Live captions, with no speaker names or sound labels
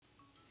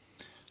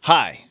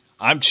Hi,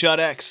 I'm Chud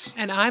X,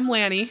 And I'm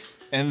Lanny.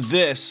 and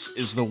this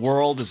is the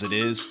world as it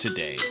is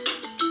today.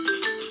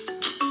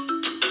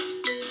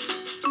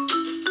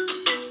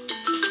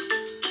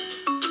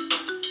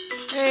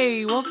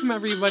 Hey, welcome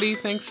everybody.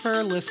 Thanks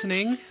for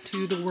listening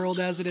to The World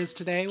as It Is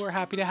Today. We're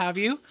happy to have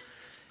you.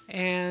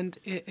 And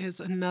it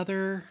is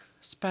another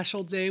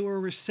special day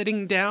where we're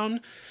sitting down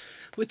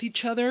with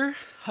each other,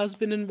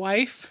 husband and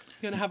wife.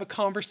 Going to have a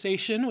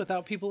conversation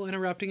without people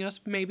interrupting us,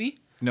 maybe.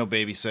 No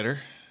babysitter,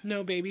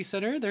 No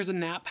babysitter. There's a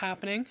nap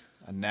happening.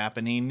 a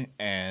napping,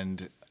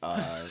 and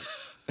our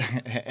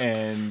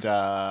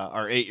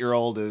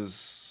 8-year-old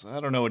is, I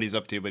don't know what he's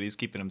up to, but he's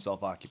keeping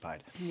himself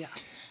occupied.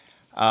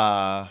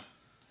 Yeah.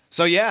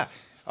 So yeah,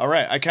 all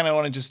right. I kind of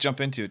want to just jump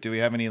into it. Do we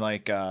have any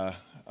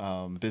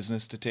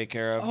business to take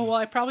care of? Oh, well,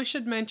 I probably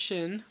should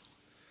mention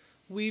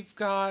we've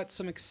got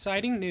some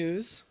exciting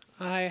news.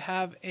 I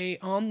have a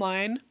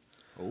online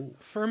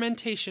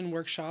fermentation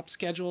workshop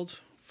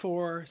scheduled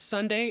for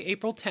Sunday,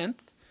 April 10th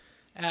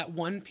at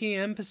 1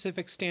 p.m.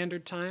 Pacific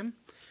Standard Time.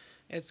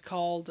 It's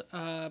called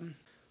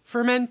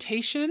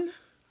Fermentation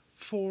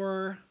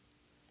for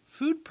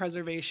Food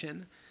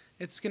Preservation.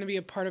 It's going to be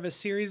a part of a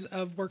series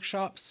of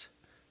workshops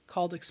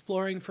called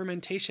Exploring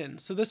Fermentation.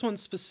 So this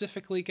one's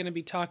specifically going to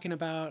be talking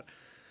about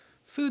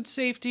food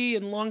safety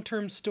and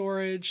long-term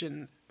storage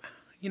and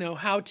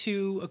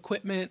how-to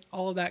equipment,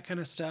 all of that kind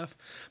of stuff.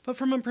 But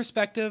from a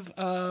perspective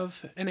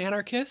of an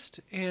anarchist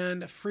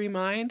and a free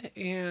mind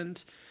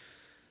and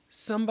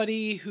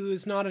somebody who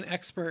is not an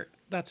expert.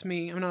 That's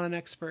me. I'm not an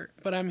expert,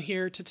 but I'm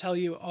here to tell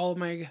you all of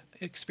my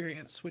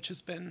experience, which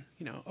has been,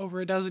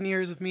 over a dozen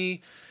years of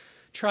me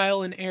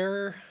trial and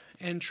error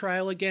and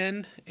trial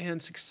again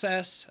and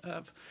success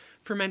of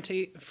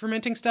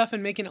fermenting stuff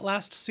and making it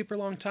last a super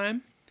long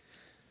time.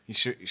 You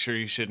sure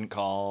you shouldn't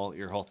call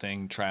your whole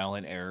thing trial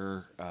and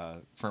error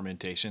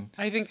fermentation?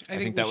 I think that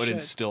we would should.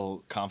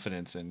 Instill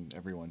confidence in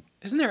everyone.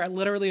 Isn't there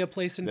literally a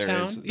place in There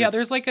town? is. Yeah,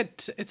 there's like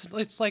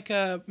it's like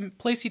a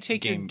place you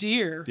take your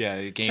deer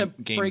to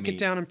break meat. it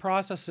down and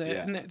process it,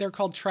 Yeah. and they're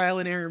called trial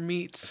and error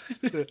meats.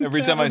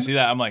 Every time I see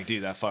that, I'm like,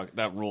 dude,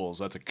 that rules.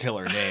 That's a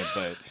killer name.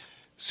 But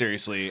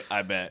seriously,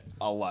 I bet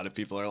a lot of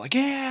people are like,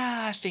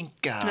 yeah, I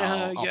think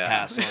I'll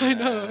pass on I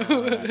that.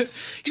 know.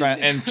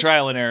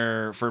 Trial and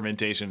error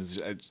fermentation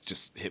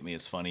just hit me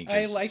as funny.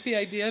 I 'Cause like the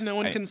idea. No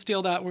one can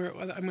steal that.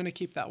 I'm going to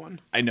keep that one.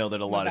 I know that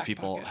a lot of back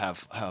people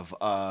pocket.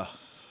 have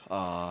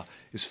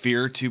is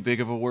fear too big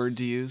of a word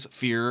to use?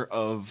 Fear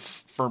of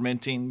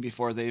fermenting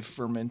before they've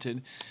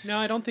fermented? No,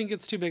 I don't think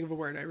it's too big of a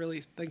word. I really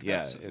think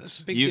that's a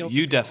big deal.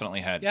 You definitely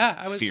had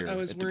I was fear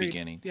worried. at the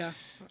beginning. Yeah.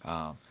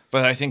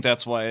 But I think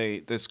that's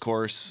why this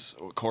course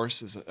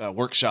is a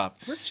workshop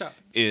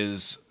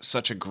is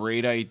such a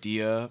great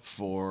idea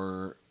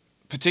for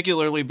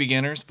particularly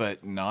beginners,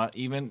 but not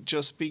even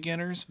just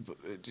beginners,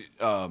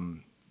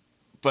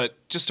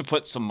 but just to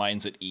put some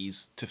minds at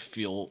ease to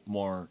feel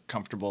more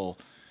comfortable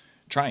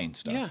trying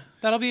stuff. Yeah,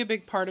 that'll be a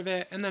big part of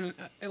it. And then,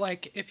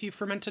 if you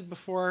fermented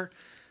before,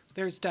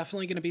 there's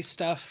definitely going to be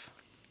stuff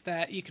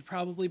that you could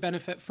probably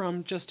benefit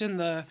from just in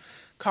the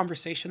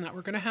conversation that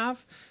we're going to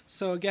have.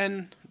 So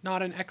again,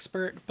 not an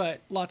expert,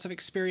 but lots of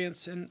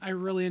experience. And I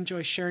really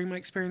enjoy sharing my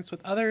experience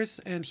with others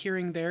and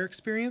hearing their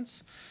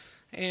experience.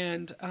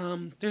 And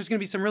there's going to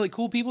be some really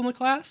cool people in the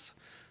class.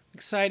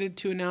 Excited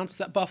to announce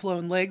that Buffalo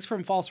and Legs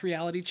from False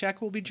Reality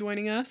Check will be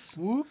joining us.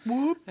 Whoop,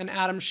 whoop. And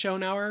Adam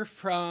Schonauer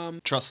from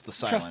Trust the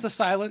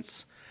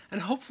Silence.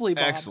 And hopefully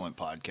Bob. Excellent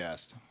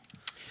podcast.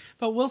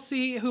 But we'll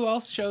see who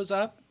else shows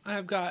up.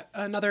 I've got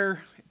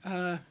another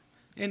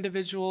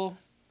individual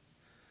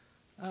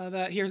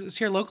that is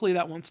here locally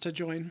that wants to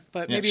join.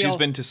 But maybe she's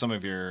been to some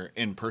of your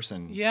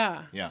in-person.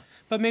 Yeah.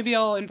 But maybe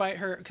I'll invite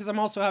her because I'm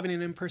also having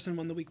an in-person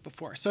one the week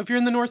before. So if you're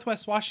in the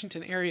Northwest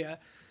Washington area,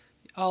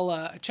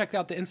 I'll check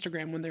out the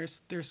Instagram when there's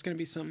going to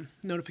be some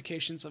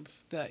notifications of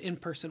the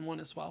in-person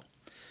one as well.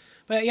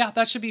 But yeah,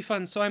 that should be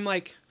fun. So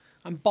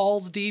I'm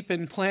balls deep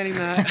in planning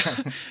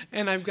that,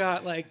 and I've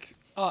got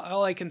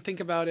all I can think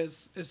about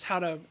is how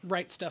to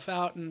write stuff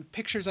out and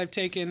pictures I've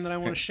taken that I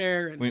want to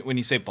share. And when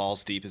you say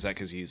balls deep, is that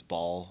because you use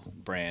Ball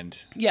brand?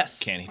 Yes.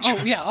 Canning.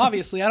 Oh yeah,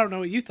 obviously. I don't know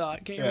what you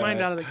thought. Get your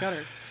mind out of the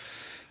gutter.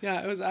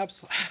 Yeah, it was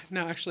absolutely...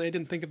 No, actually, I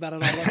didn't think of that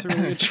at all. That's a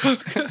really good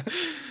joke.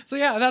 So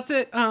yeah, that's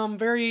it.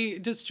 Very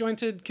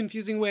disjointed,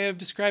 confusing way of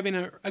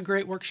describing a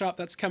great workshop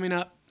that's coming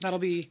up. That'll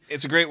be...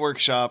 It's a great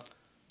workshop.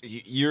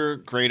 You're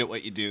great at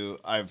what you do.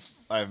 I've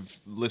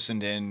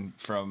listened in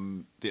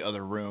from the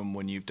other room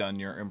when you've done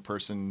your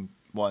in-person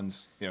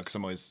ones, because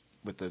I'm always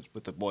with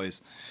the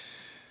boys.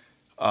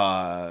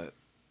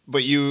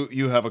 But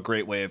you have a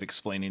great way of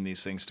explaining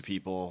these things to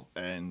people,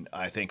 and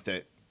I think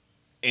that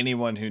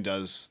anyone who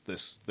does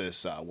this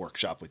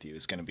workshop with you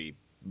is going to be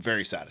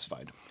very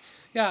satisfied.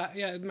 Yeah,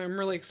 I'm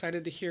really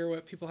excited to hear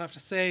what people have to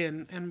say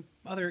and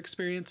other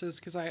experiences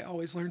because I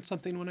always learn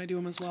something when I do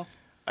them as well.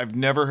 I've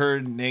never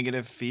heard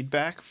negative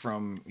feedback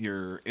from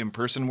your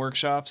in-person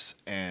workshops,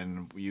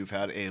 and you've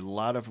had a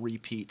lot of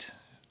repeat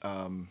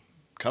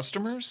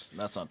customers?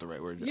 That's not the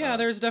right word. Yeah,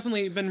 there's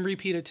definitely been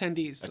repeat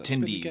attendees. So Attendees, it's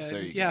been good.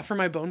 there you Yeah, go. for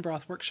my bone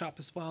broth workshop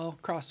as well.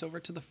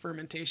 Crossover to the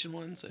fermentation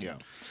ones. And Yeah.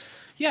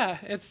 Yeah,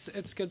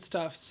 it's good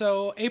stuff.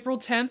 So April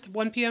 10th,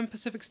 1 p.m.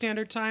 Pacific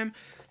Standard Time.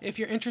 If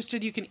you're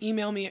interested, you can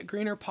email me at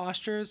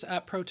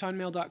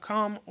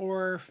greenerpostures@protonmail.com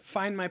or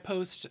find my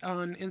post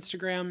on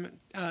Instagram.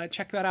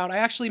 Check that out. I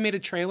actually made a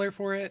trailer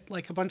for it,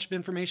 like a bunch of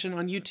information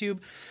on YouTube.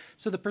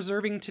 So the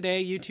Preserving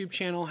Today YouTube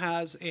channel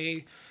has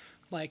a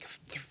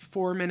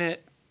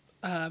 4-minute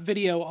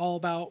video all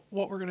about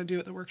what we're going to do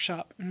at the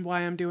workshop and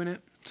why I'm doing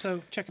it.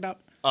 So check it out.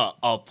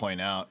 I'll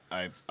point out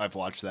I've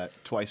watched that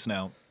twice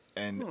now,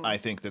 and I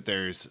think that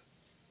there's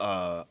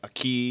a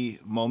key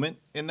moment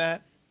in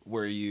that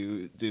where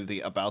you do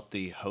the about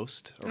the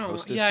host or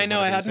hostess. Yeah, or I know.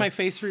 I whatever had you my say.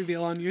 face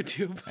reveal on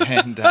YouTube.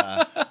 And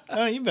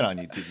oh, you've been on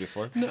YouTube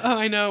before. No,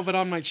 I know, but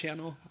on my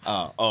channel.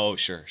 Oh,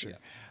 sure.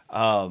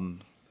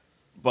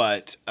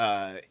 But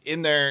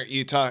in there,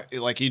 you talk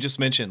like you just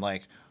mentioned,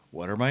 like,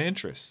 what are my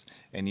interests,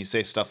 and you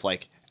say stuff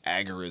like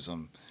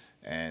agorism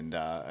and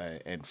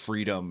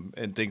freedom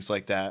and things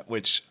like that,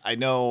 which I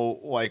know,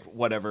 like,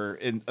 whatever,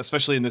 and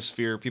especially in this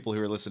sphere, people who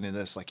are listening to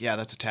this, like, yeah,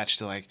 that's attached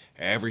to like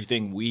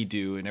everything we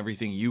do and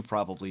everything you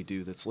probably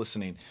do that's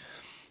listening.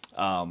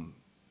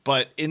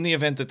 But in the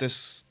event that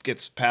this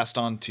gets passed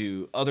on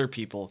to other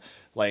people,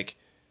 like,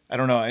 I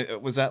don't know,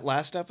 was that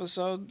last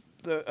episode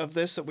of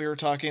this that we were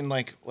talking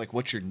like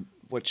what's your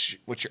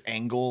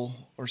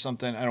angle or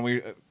something? I don't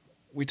know,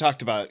 we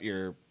talked about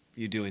you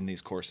doing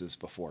these courses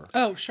before.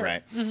 Oh, sure.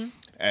 Right. Mm-hmm.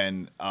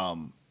 And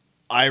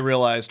I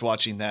realized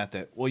watching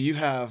that well, you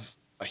have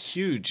a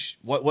huge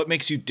what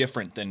makes you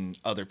different than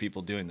other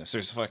people doing this.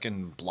 There's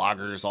fucking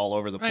bloggers all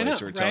over the place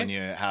who are telling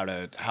you how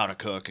to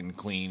cook and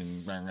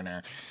clean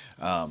and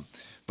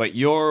but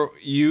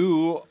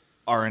you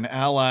are an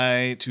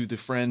ally to the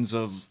Friends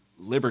of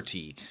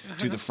Liberty,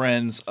 to the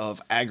Friends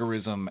of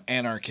Agorism,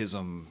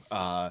 Anarchism,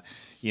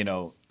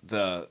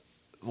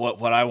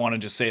 what I want to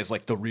just say is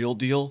like the real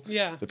deal.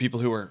 Yeah. The people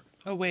who are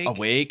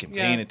awake and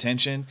paying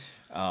attention.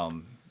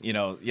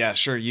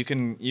 Sure, you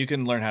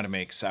can learn how to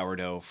make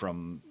sourdough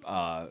from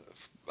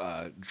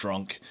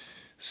drunk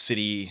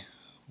city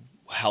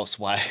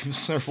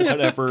housewives or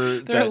whatever.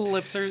 Their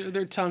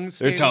tongues.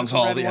 Their tongues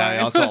all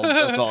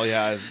that's all.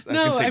 Yeah, I was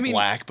gonna say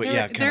black,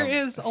 but there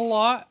is a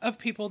lot of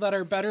people that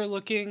are better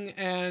looking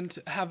and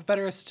have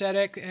better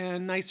aesthetic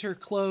and nicer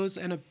clothes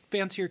and a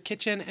fancier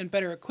kitchen and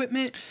better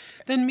equipment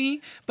than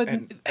me. But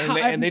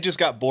they just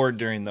got bored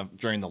during the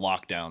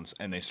lockdowns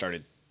and they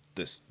started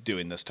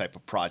doing this type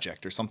of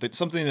project or something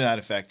to that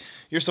effect.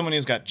 You're someone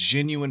who's got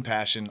genuine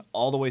passion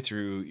all the way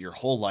through your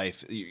whole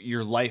life.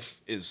 Your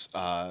life is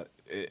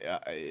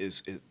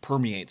it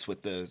permeates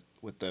with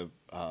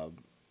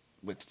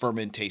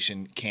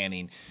fermentation,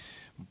 canning,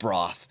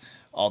 broth,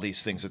 all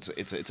these things.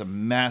 It's a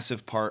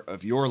massive part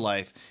of your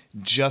life,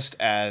 just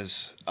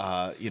as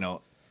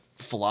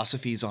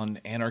philosophies on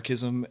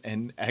anarchism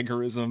and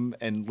agorism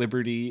and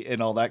liberty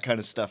and all that kind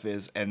of stuff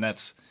is, and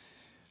that's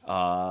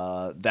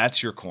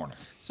your corner.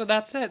 So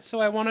that's it.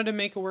 So I wanted to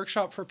make a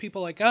workshop for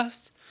people like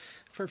us,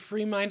 for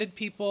free-minded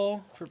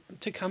people,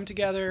 to come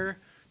together,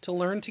 to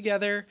learn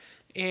together.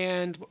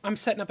 And I'm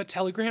setting up a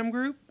Telegram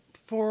group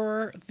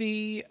for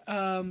the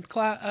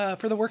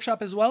for the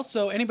workshop as well.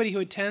 So anybody who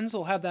attends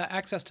will have that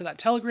access to that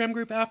Telegram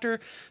group after,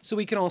 so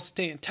we can all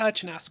stay in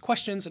touch and ask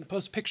questions and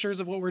post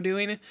pictures of what we're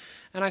doing.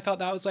 And I thought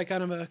that was like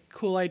kind of a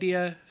cool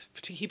idea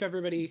to keep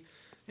everybody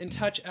in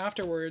touch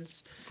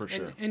afterwards. For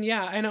sure. And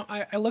yeah, I know.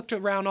 I looked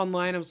around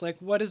online. I was like,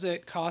 what does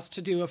it cost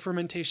to do a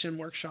fermentation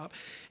workshop?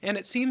 And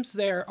it seems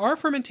there are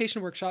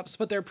fermentation workshops,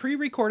 but they're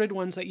pre-recorded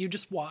ones that you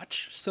just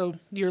watch. So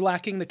you're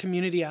lacking the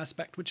community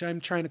aspect, which I'm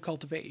trying to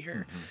cultivate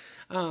here.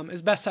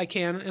 As best I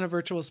can in a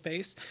virtual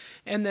space.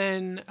 And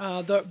then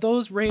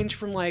those range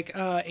from like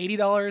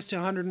 $80 to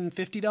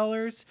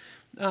 $150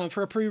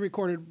 for a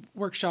pre-recorded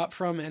workshop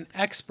from an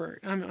expert.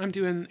 I'm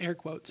doing air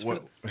quotes.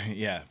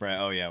 Yeah, right.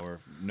 Oh, yeah, we're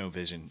no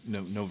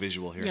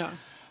visual here. Yeah.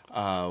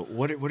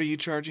 What are you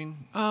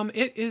charging?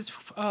 It is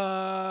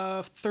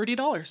 $30.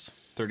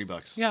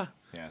 $30. Yeah.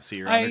 Yeah. So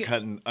you're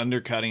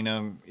undercutting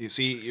them. You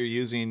see, you're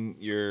using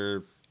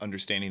your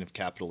understanding of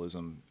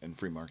capitalism and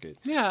free market.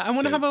 Yeah, I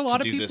want to have a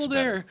lot of people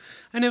there.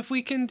 And if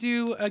we can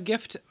do a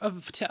gift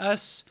to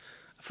us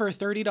for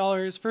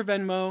 $30 for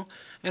Venmo,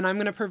 and I'm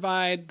going to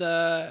provide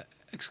the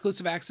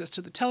exclusive access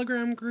to the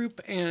Telegram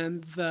group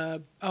and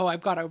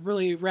I've got a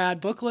really rad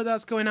booklet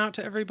that's going out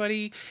to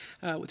everybody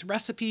with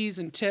recipes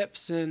and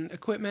tips and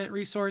equipment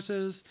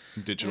resources.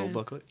 Digital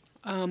booklet?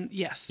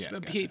 Yes, yeah, a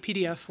gotcha.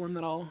 PDF form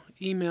that I'll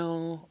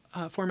email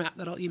format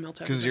that I'll email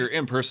to everybody. Because your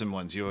in-person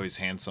ones, you always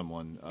hand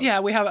someone.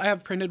 Yeah, I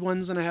have printed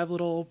ones, and I have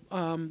little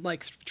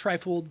like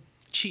trifold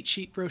cheat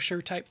sheet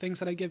brochure type things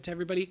that I give to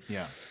everybody.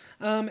 Yeah.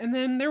 And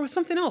then there was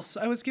something else.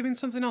 I was giving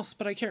something else,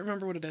 but I can't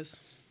remember what it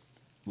is.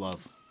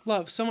 Love,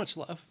 so much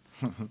love.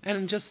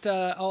 And just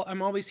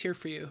I'm always here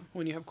for you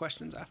when you have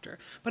questions after.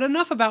 But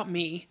enough about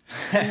me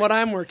and what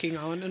I'm working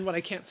on and what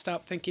I can't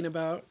stop thinking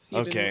about.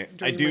 Okay,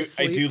 I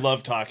do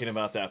love talking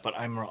about that, but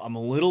I'm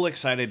a little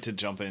excited to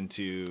jump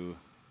into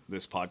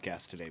this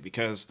podcast today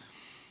because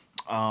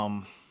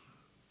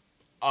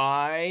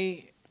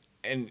I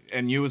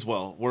and you as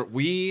well.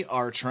 We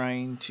are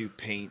trying to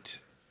paint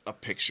a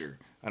picture.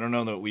 I don't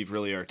know that we've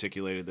really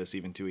articulated this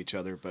even to each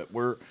other, but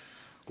we're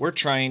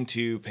trying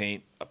to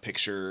paint a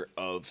picture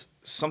of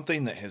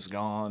something that has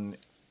gone,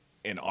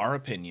 in our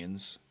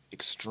opinions,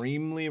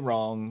 extremely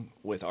wrong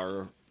with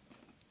our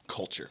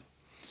culture.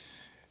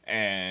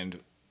 And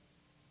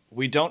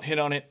we don't hit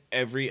on it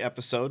every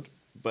episode,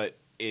 but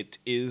it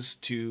is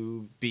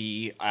to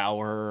be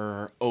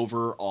our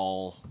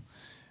overall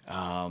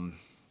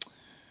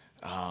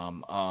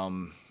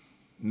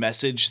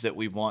message that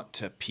we want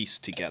to piece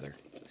together.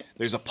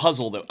 There's a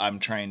puzzle that I'm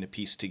trying to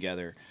piece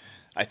together.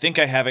 I think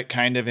I have it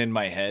kind of in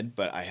my head,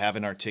 but I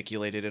haven't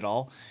articulated it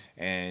all,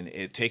 and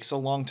it takes a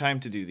long time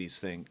to do these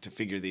things, to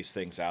figure these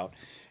things out.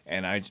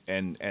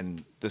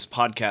 And this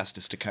podcast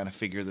is to kind of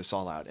figure this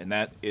all out, and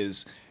that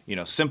is,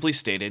 simply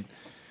stated,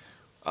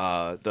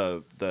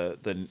 the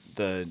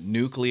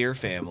nuclear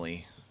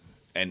family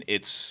and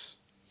its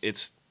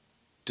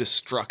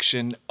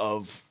destruction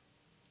of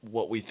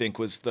what we think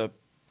was the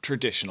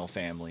traditional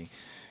family,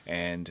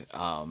 and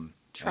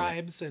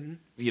tribes and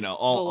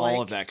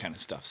all of that kind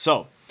of stuff.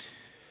 So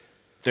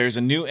there's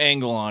a new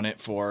angle on it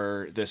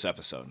for this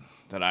episode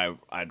that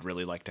I'd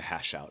really like to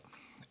hash out,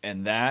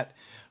 and that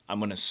I'm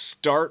going to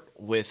start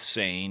with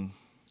saying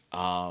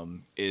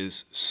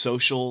is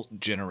social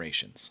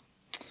generations.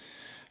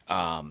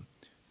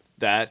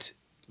 That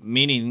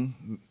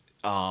meaning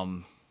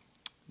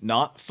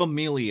not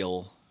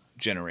familial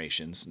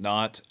generations,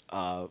 not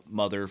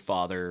mother,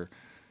 father,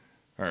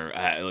 or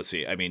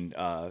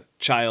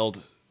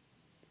child,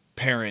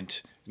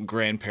 parent,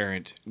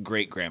 grandparent,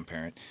 great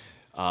grandparent,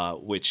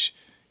 which,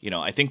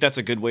 I think that's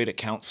a good way to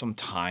count some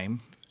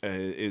time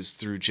is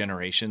through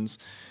generations.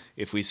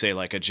 If we say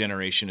like a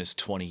generation is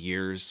 20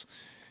 years,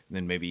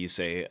 then maybe you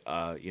say,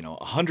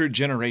 100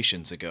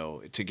 generations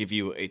ago, to give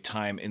you a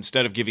time,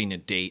 instead of giving a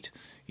date,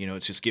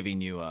 it's just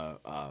giving you a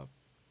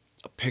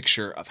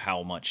picture of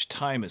how much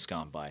time has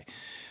gone by.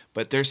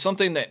 But there's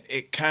something that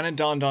it kind of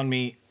dawned on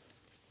me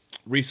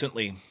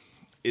recently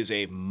is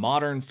a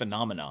modern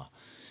phenomena.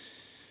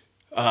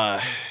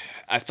 I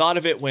thought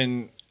of it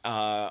when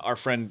our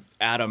friend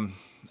Adam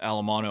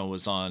Alamano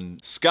was on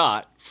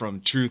Scott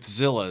from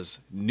Truthzilla's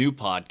new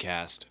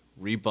podcast,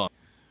 Rebunked.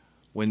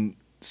 When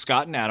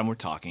Scott and Adam were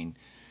talking,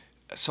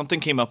 something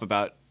came up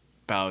about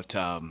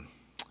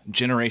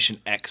Generation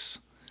X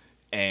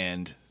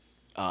and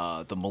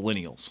the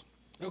millennials.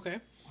 Okay.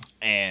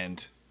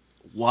 And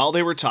while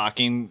they were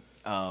talking,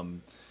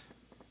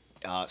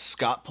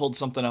 Scott pulled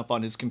something up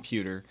on his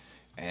computer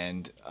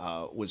and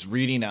was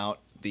reading out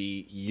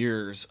the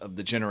years of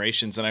the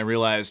generations, and I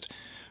realized,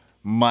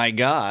 my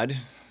God,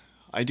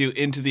 I do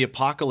Into the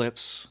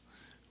Apocalypse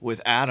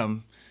with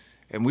Adam,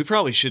 and we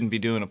probably shouldn't be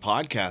doing a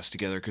podcast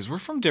together because we're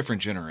from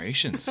different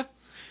generations.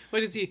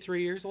 What is he,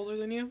 3 years older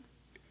than you?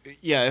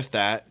 Yeah, if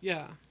that.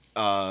 Yeah.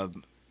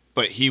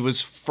 But he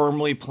was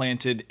firmly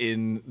planted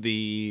in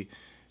the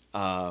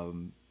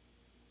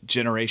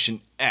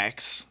Generation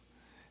X,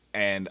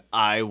 and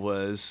I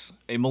was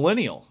a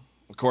millennial,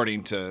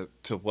 according to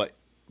what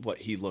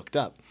he looked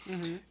up.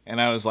 Mm-hmm.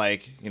 And I was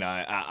like,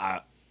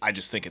 I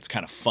just think it's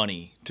kind of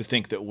funny to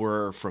think that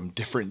we're from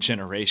different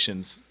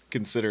generations,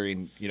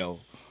 considering,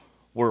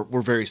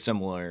 we're very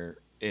similar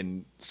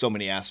in so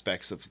many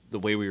aspects of the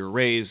way we were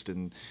raised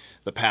and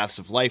the paths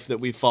of life that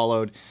we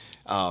followed.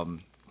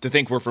 To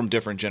think we're from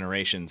different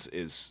generations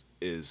is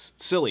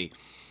silly.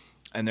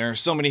 And there are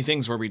so many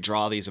things where we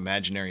draw these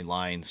imaginary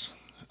lines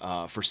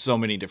for so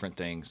many different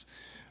things.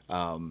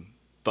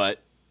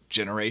 But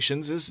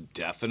generations is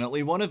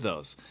definitely one of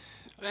those.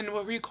 And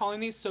what were you calling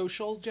these,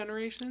 social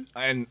generations?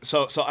 And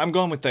so I'm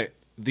going with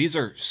these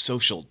are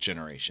social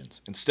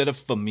generations instead of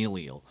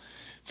familial.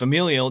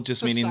 Familial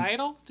just meaning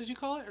societal, did you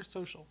call it, or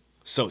social?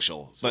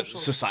 Social, but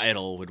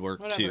societal would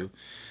work too.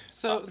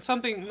 So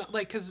something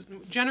like, because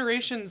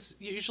generations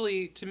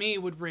usually to me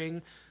would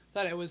ring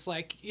that it was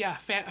like,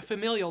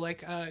 familial,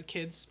 like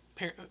kids,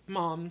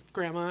 mom,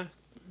 grandma,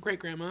 great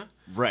grandma,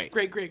 right,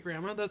 great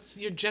grandma. That's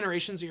your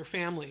generations of your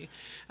family.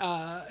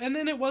 And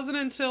then it wasn't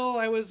until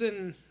I was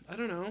in, I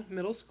don't know,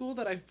 middle school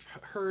that I've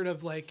heard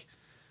of like,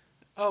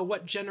 oh,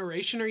 what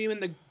generation are you in?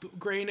 The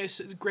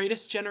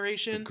greatest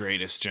generation? The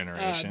greatest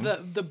generation.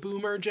 The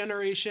boomer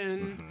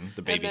generation. Mm-hmm.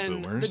 The baby and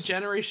then boomers. The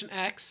Generation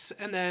X.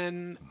 And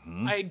then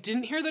I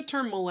didn't hear the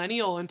term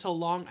millennial until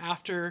long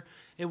after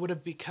it would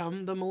have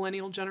become the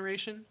millennial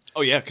generation.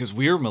 Oh, yeah, because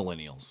we're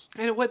millennials.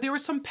 And there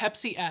was some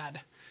Pepsi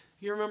ad.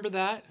 You remember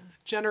that?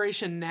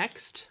 Generation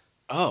Next?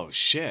 Oh,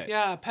 shit.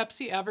 Yeah,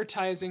 Pepsi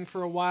advertising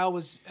for a while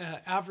was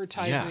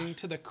advertising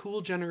to the cool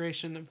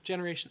generation of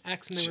Generation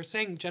X, and they were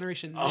saying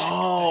Generation Next.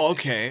 Oh,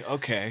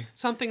 okay.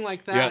 Something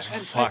like that. Yes,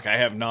 fuck, I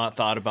have not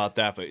thought about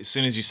that, but as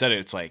soon as you said it,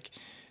 it's like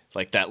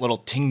that little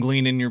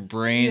tingling in your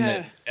brain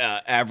that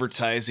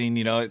advertising,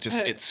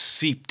 it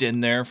seeped in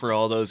there for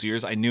all those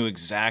years. I knew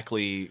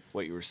exactly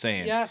what you were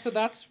saying. Yeah, so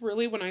that's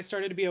really when I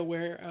started to be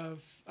aware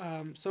of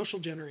social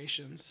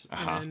generations.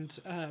 Uh-huh. And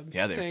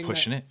they're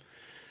pushing it.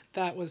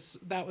 That was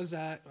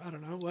at, I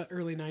don't know, what,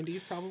 early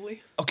 90s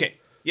probably. Okay.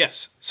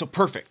 Yes. So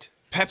perfect.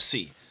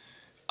 Pepsi.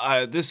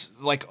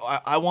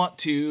 I want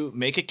to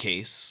make a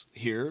case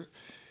here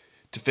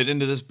to fit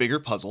into this bigger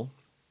puzzle.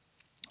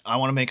 I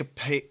want to make a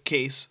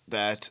case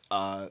that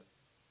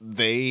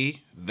the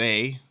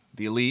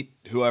elite,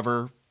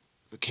 whoever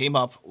came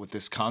up with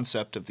this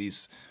concept of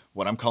these,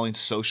 what I'm calling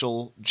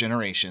social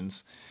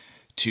generations,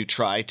 to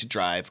try to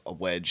drive a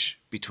wedge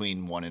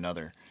between one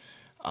another.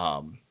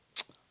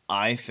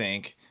 I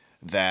think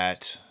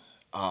that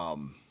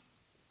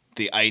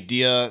the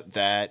idea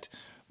that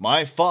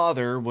my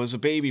father was a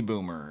baby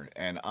boomer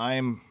and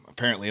I'm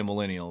apparently a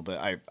millennial, but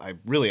I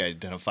really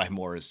identify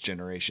more as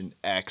Generation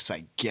X,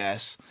 I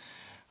guess.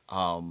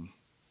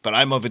 But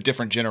I'm of a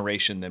different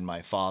generation than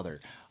my father.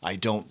 I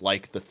don't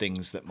like the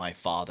things that my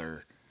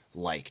father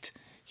liked.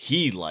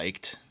 He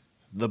liked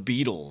the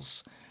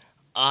Beatles.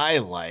 I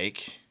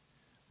like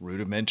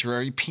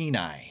rudimentary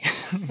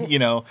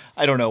peni.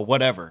 I don't know,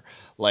 whatever.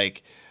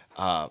 Like,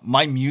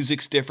 my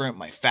music's different,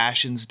 my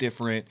fashion's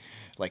different.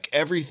 Like,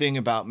 everything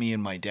about me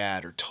and my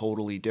dad are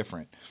totally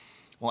different.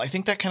 Well, I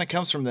think that kind of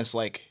comes from this,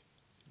 like,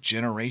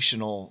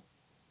 generational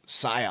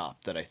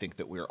psyop that I think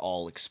that we're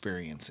all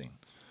experiencing.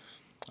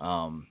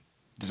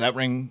 Does that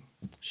ring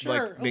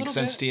Sure, a make little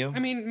sense bit. to you? I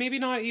mean, maybe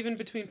not even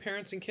between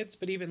parents and kids,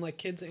 but even like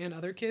kids and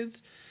other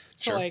kids.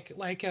 So Sure.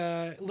 like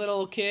a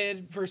little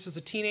kid versus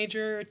a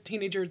teenager. A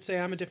teenager would say,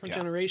 I'm a different Yeah.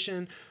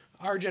 generation.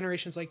 Our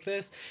generation's like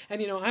this.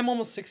 And I'm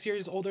almost 6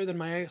 years older than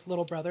my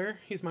little brother.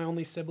 He's my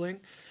only sibling.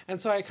 And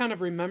so I kind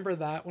of remember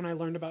that when I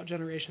learned about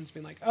generations,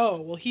 being like,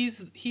 oh, well,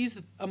 he's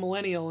a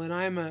millennial and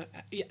I'm a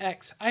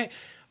X. I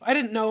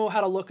didn't know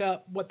how to look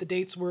up what the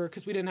dates were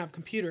because we didn't have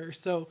computers.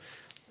 So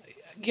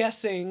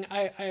guessing,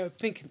 I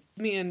think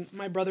me and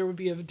my brother would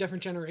be of a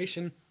different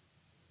generation.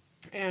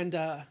 And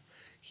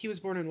he was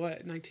born in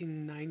what,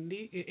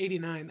 1990?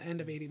 89, the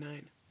end of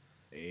 89.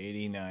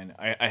 89.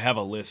 I have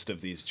a list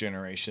of these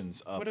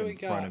generations up What do we in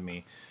front got? of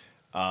me.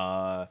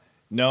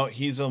 No,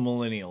 he's a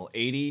millennial.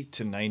 80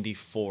 to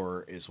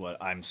 94 is what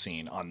I'm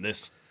seeing on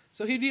this.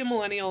 So he'd be a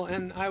millennial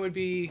and I would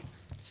be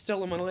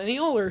still a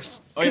millennial? Or Oh,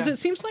 because yeah. it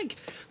seems like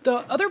the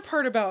other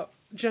part about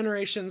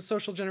generations,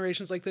 social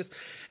generations like this,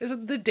 is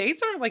that the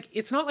dates aren't like,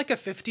 it's not like a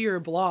 50-year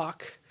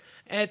block.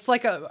 It's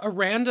like a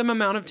random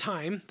amount of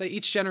time that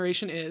each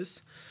generation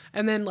is.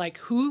 And then like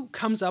who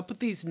comes up with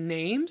these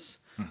names?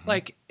 Mm-hmm.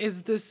 Like,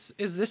 is this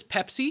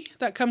Pepsi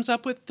that comes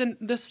up with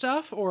this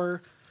stuff,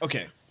 or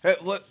Okay.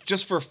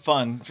 Just for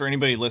fun, for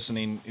anybody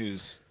listening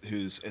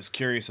who's as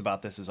curious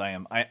about this as I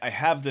am, I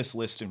have this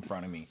list in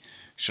front of me.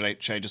 Should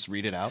I just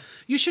read it out?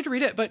 you should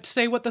read it, but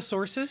say what the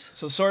source is.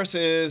 So the source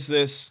is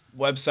this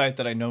website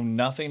that I know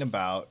nothing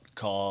about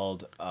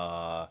called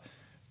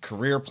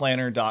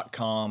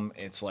careerplanner.com.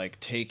 It's like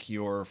take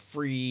your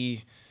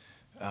free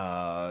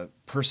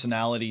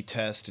personality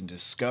test and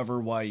discover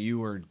why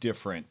you are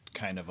different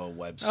kind of a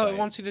website. Oh, it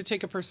wants you to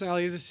take a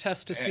personality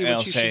test to see And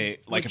what it'll you say,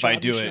 should. like, what if I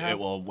job you do should it, have. it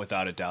will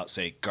without a doubt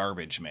say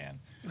garbage man.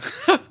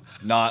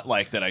 Not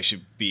like that I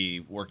should be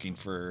working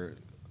for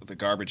the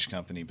garbage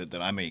company, but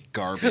that I'm a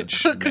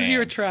garbage man. Because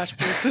you're a trash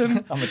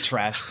person. I'm a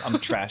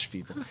trash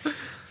people.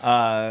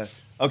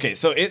 Okay,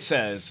 so it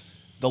says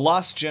the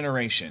lost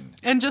generation.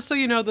 And just so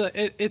you know,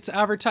 it's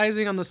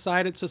advertising on the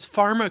side. It says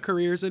pharma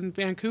careers in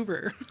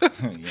Vancouver.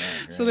 Yeah,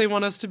 So they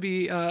want us to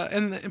be,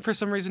 and for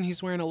some reason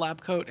he's wearing a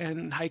lab coat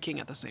and hiking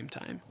at the same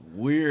time.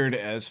 weird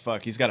as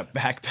fuck. He's got a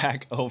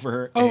backpack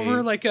over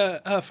Like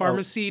a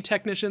pharmacy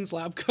technician's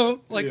lab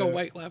coat, like Yeah. a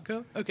white lab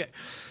coat. Okay.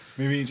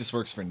 Maybe he just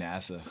works for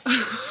NASA.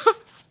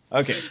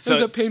 Okay, So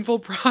it's a painful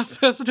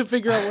process to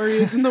figure out where he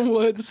is in the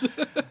woods.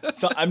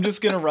 So I'm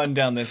just going to run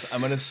down this. I'm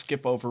going to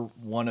skip over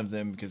one of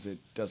them because it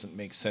doesn't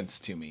make sense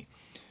to me.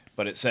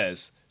 But it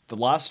says, the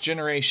Lost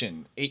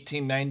Generation,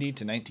 1890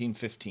 to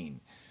 1915.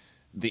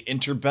 The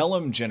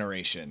Interbellum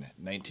Generation,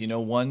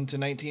 1901 to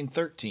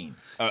 1913.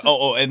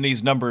 And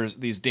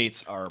these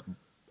dates are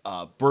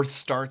birth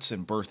starts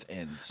and birth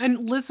ends.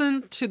 And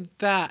listen to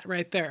that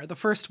right there. The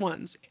first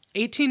one's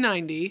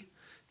 1890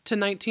 to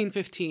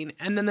 1915.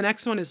 And then the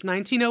next one is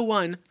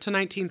 1901 to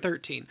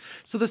 1913.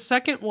 So the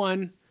second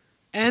one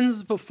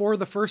ends before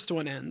the first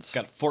one ends.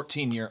 Got a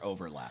 14-year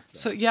overlap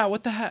there. So yeah,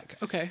 what the heck?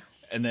 Okay.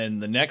 And then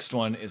the next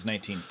one is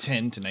 1910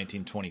 to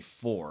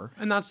 1924.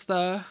 And that's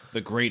the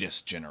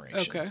Greatest Generation.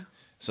 Okay.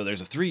 So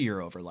there's a 3-year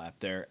overlap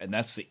there, and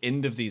that's the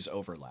end of these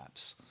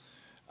overlaps.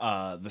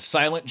 The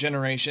Silent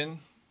Generation,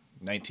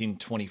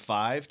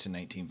 1925 to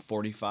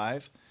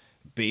 1945.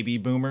 Baby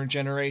Boomer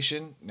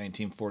Generation,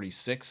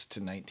 1946 to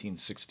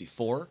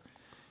 1964.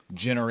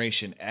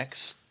 Generation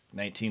X,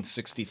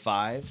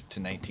 1965 to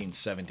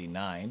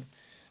 1979.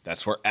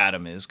 That's where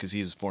Adam is, because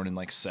he was born in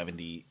like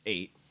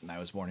 78, and I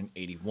was born in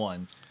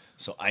 81.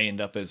 So I end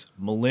up as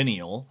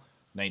Millennial,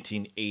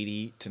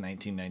 1980 to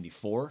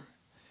 1994.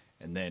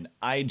 And then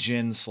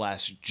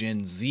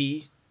iGen/Gen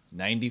Z,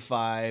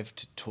 95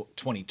 to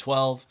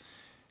 2012.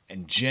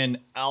 And Gen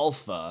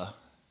Alpha,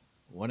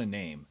 what a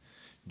name.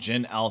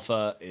 Gen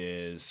Alpha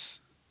is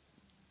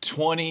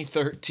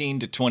 2013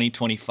 to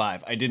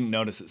 2025. I didn't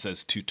notice it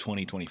says to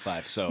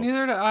 2025. So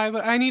Neither did I,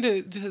 but I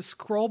need to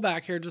scroll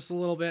back here just a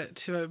little bit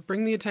to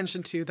bring the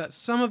attention to that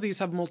some of these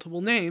have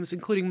multiple names,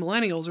 including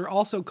millennials are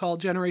also called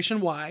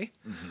Generation Y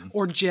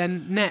or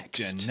Gen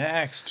Next. Gen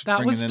Next.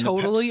 That was bringing in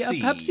the totally a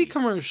Pepsi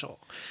commercial.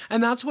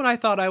 And that's what I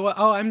thought I was.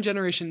 Oh, I'm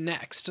Generation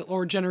Next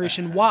or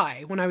Generation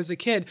Y when I was a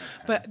kid.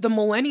 But the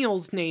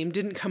millennials name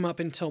didn't come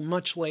up until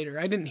much later.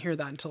 I didn't hear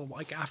that until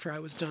like after I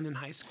was done in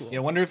high school. Yeah,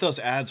 I wonder if those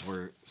ads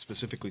were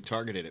specifically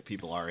targeted at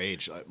people our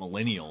age,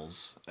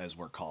 millennials, as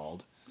we're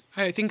called.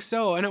 I think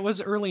so. And it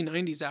was early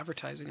 90s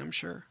advertising, I'm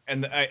sure.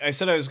 And I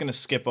said I was going to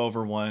skip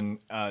over one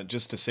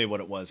just to say what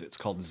it was. It's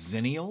called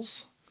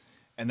Zennials.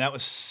 And that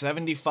was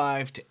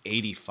 75 to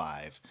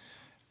 85,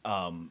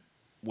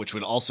 which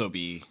would also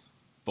be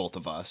both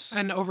of us.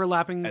 And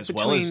overlapping as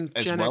between well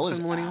as Gen well X as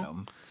and millennial.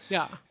 Adam.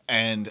 Yeah.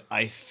 And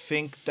I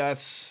think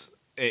that's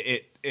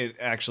it. It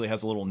actually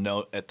has a little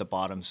note at the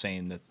bottom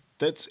saying that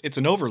it's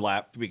an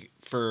overlap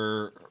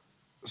for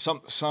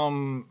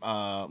some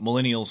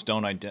millennials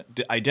don't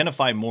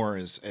identify more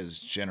as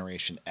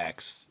Generation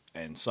X,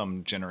 and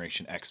some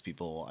Generation X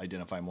people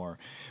identify more,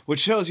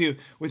 which shows you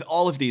with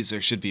all of these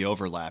there should be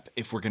overlap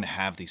if we're going to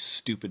have these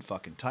stupid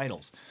fucking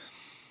titles.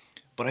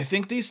 But I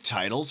think these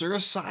titles are a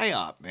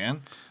psyop,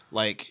 man.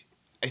 Like,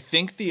 I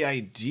think the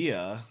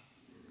idea,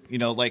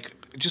 like,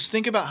 just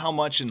think about how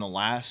much in the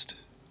last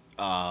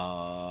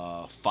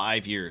 5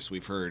 years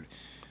we've heard,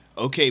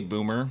 okay,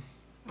 boomer.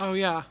 Oh,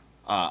 yeah.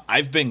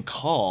 I've been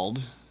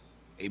called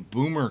a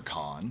boomer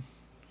con,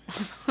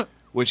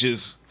 which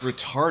is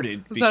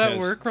retarded. Is that at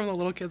work from the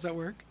little kids at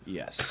work?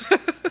 Yes.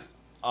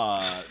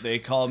 They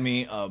called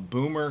me a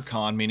boomer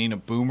con, meaning a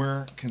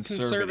boomer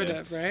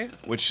conservative. Right?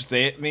 Which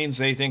means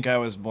they think I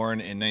was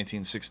born in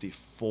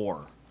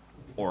 1964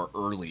 or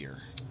earlier.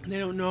 They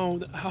don't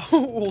know how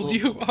old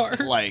you are.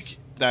 Like,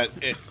 that...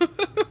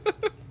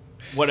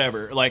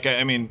 whatever. Like,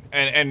 I mean...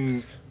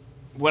 And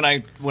when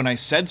I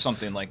said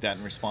something like that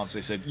in response,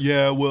 they said,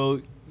 yeah,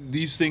 well,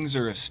 these things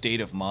are a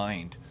state of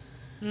mind.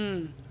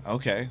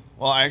 Okay.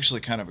 Well, I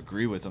actually kind of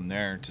agree with them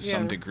there to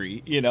some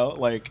degree,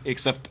 like,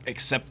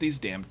 except these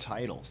damn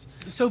titles.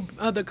 So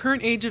the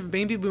current age of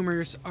baby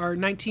boomers are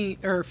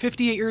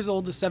 58 years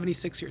old to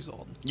 76 years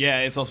old. Yeah,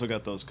 it's also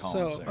got those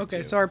columns there,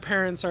 too. So our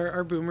parents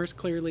are boomers,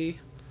 clearly.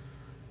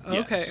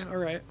 Yes. Okay, all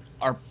right.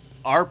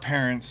 Our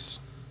parents,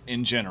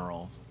 in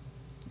general,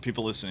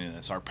 people listening to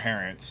this, our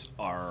parents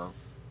are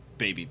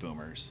baby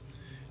boomers,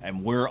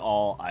 and we're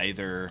all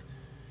either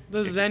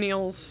the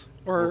Zennials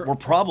or we're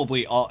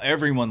probably all.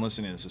 Everyone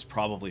listening to this is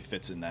probably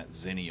fits in that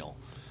Zennial,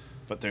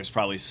 but there's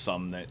probably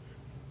some that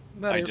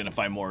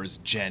identify more as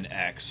Gen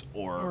X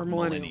or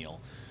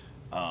millennial.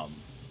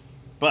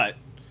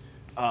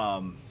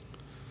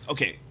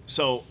 Okay,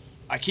 so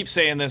I keep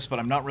saying this, but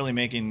I'm not really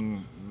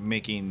making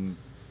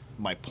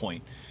my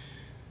point.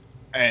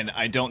 And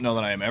I don't know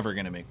that I am ever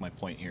going to make my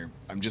point here.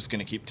 I'm just going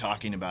to keep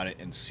talking about it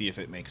and see if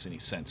it makes any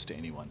sense to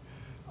anyone.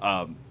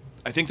 I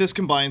think this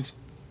combines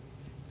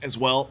as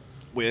well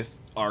with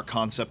our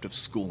concept of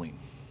schooling,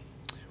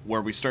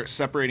 where we start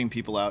separating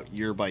people out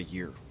year by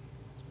year.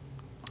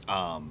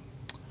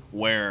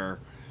 Where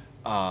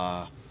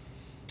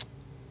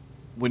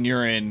when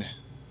you're in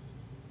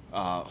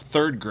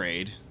third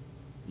grade,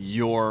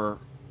 you're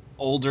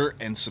older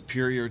and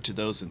superior to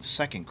those in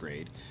second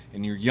grade,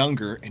 and you're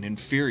younger and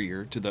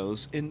inferior to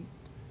those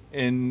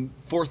in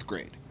fourth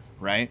grade,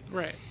 right?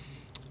 Right.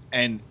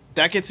 And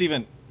that gets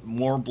even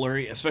more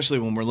blurry, especially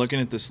when we're looking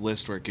at this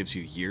list where it gives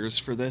you years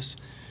for this.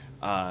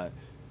 The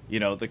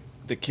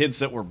kids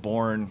that were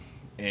born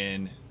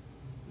in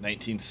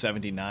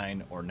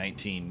 1979 or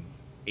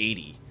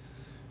 1980,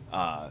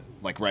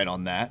 like right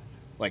on that,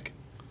 like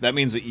that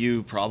means that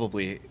you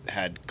probably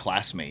had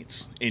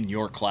classmates in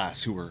your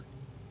class who were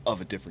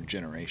of a different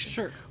generation.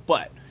 Sure.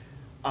 But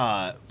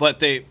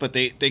they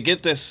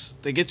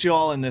get you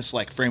all in this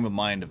like frame of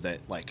mind of that,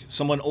 like,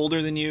 someone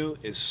older than you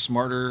is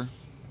smarter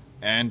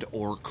and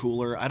or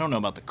cooler. I don't know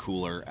about the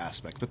cooler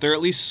aspect, but they're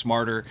at least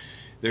smarter.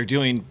 They're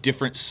doing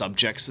different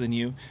subjects than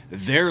you.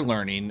 They're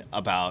learning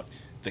about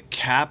the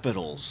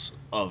capitals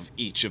of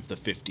each of the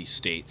 50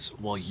 states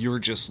while you're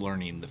just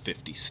learning the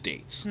 50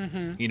 states.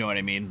 Mm-hmm. You know what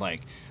I mean?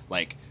 Like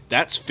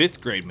that's fifth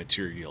grade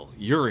material.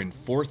 You're in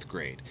fourth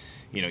grade.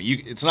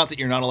 It's not that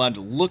you're not allowed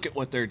to look at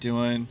what they're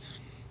doing,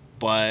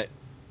 but,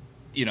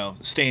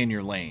 stay in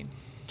your lane.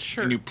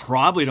 Sure. And you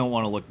probably don't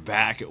want to look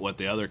back at what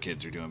the other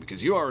kids are doing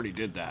because you already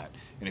did that.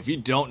 And if you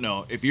don't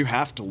know, if you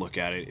have to look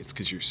at it, it's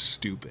because you're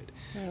stupid.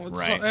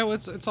 Right?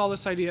 It's all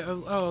this idea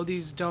of,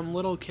 these dumb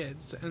little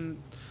kids.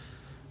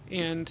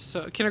 And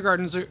so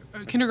kindergartners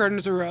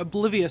are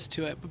oblivious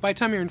to it. But by the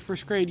time you're in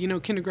first grade,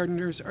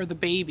 kindergartners are the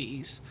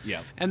babies.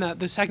 Yeah. And that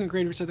the second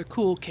graders are the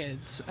cool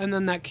kids. And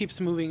then that keeps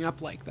moving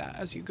up like that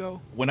as you go.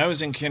 When I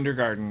was in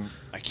kindergarten,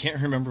 I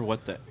can't remember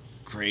what the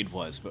grade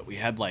was, but we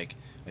had I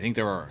think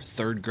there were our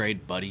third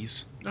grade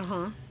buddies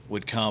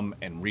would come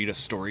and read a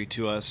story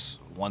to us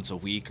once a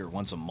week or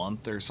once a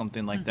month or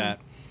something like that.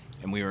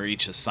 and we were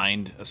each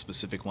assigned a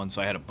specific one.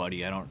 So I had a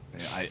buddy.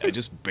 I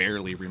just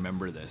barely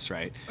remember this,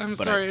 right? I'm But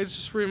sorry, it's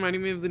just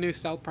reminding me of the new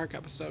South Park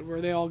episode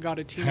where they all got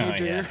a Oh,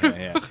 teenager.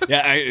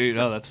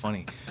 yeah. That's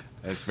funny.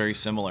 It's very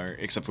similar,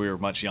 except we were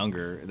much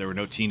younger. There were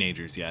no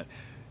teenagers yet,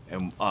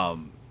 and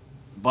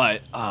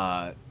but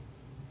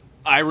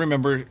I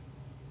remember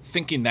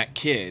thinking that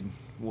kid,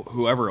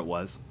 whoever it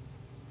was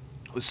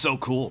so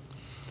cool.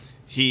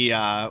 We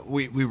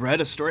read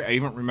a story. I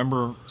even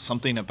remember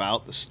something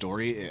about the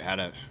story. It had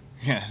a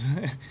yeah.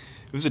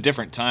 It was a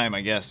different time,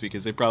 I guess,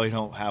 because they probably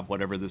don't have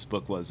whatever this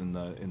book was in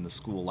the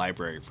school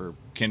library for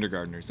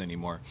kindergartners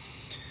anymore.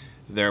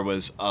 There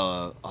was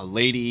a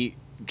lady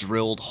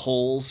drilled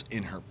holes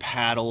in her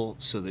paddle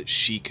so that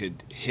she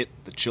could hit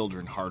the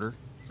children harder.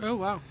 Oh,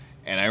 wow.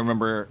 And I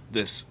remember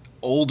this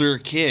older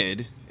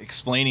kid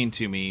explaining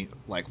to me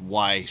like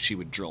why she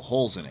would drill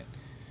holes in it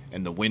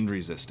and the wind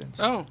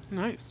resistance. Oh,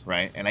 nice.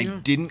 Right? And I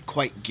didn't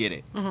quite get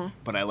it.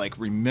 But I like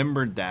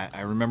remembered that.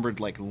 I remembered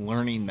like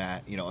learning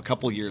that, a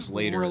couple years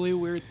later. Really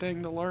weird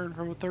thing to learn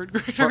from a third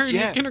grader in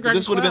Yeah, kindergarten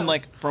this would have been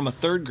class. like from a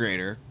third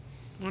grader.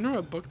 I wonder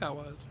what book that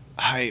was.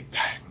 I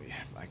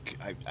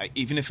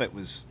even if it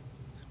was,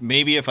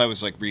 maybe if I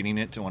was like reading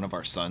it to one of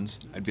our sons,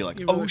 I'd be like,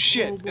 You'd be oh like,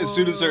 shit! "Oh, As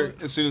soon as what?"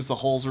 the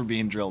holes were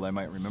being drilled, I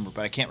might remember,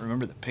 but I can't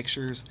remember the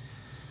pictures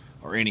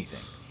or anything.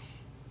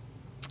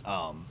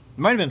 It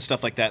might have been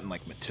stuff like that in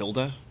like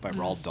Matilda by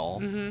Roald Dahl,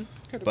 Could've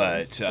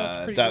but been. That's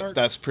pretty dark.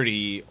 that's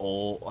pretty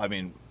old. I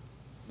mean,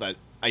 that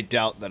I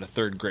doubt that a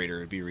third grader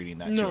would be reading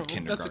that to No, a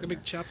kindergartner. that's like a big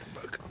chapter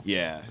book.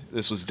 Yeah,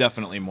 this was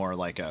definitely more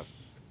like a,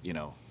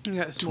 Yeah,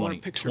 it's more 20,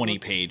 picture 20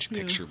 book. page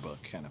Yeah. picture book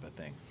kind of a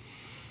thing.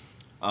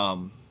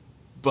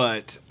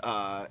 But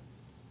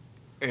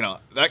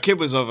that kid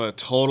was of a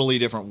totally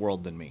different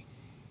world than me.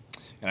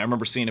 And I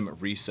remember seeing him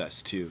at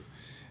recess too,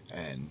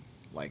 and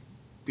like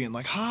being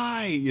like,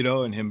 hi,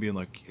 and him being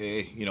like,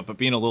 hey, but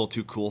being a little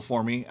too cool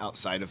for me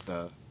outside of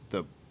the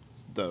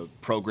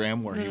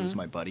program where he was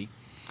my buddy.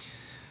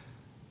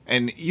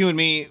 And you and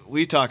me,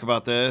 we talk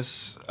about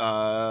this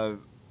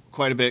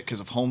quite a bit because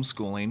of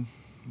homeschooling,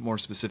 more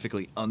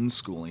specifically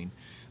unschooling.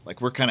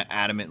 Like we're kind of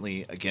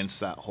adamantly against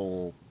that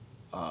whole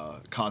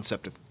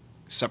concept of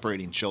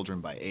separating children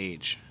by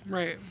age.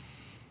 Right.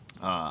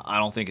 I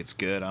don't think it's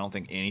good. I don't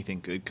think anything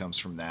good comes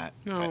from that.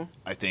 No.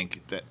 I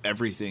think that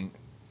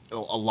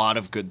a lot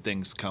of good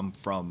things come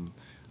from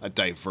a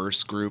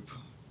diverse group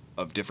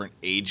of different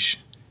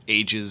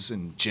ages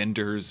and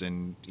genders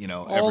and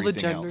All the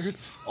everything genders.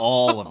 else.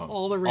 All of them.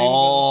 All the rainbow.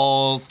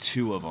 All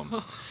two of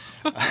them.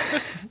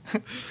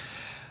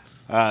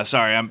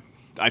 Sorry,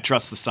 I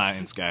trust the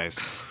science,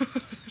 guys.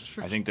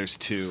 I think there's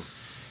two.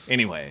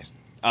 Anyway,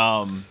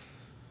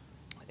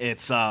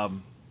 it's I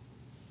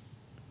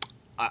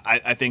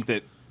think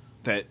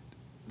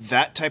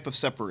that type of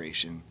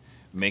separation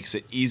makes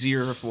it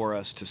easier for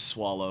us to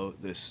swallow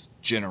this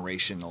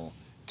generational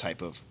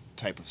type of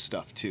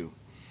stuff too.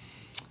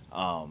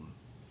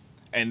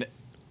 And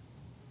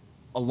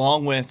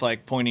along with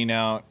like pointing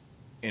out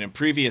in a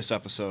previous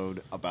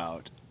episode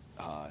about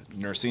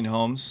nursing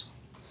homes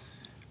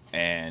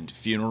and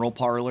funeral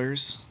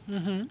parlors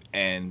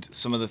and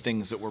some of the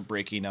things that were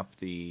breaking up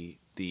the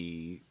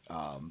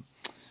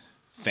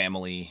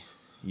family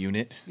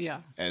unit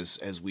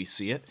as we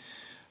see it,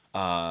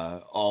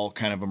 all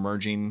kind of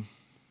emerging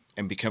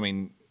and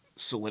becoming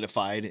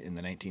solidified in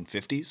the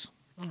 1950s.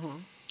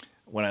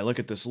 When I look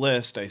at this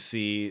list, I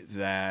see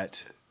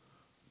that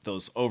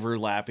those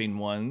overlapping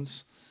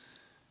ones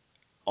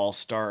all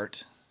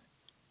start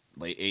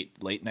late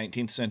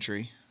 19th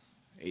century,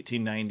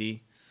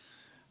 1890.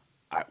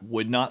 It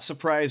would not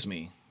surprise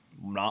me,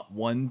 not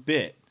one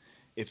bit,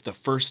 if the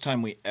first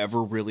time we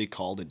ever really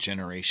called a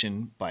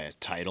generation by a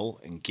title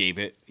and gave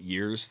it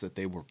years that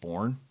they were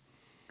born,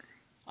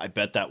 I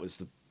bet that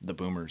was the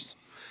boomers.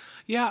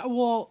 Yeah,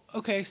 well,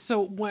 okay,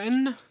 so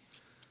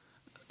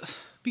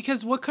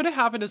because what could have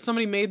happened is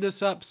somebody made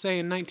this up, say,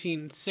 in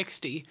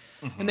 1960,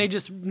 and they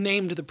just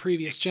named the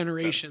previous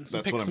generation. So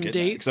That's pick what I'm some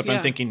getting at. dates. Except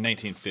I'm thinking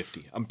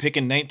 1950. I'm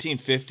picking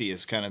 1950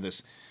 as kind of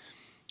this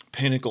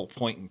pinnacle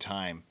point in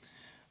time.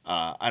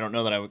 I don't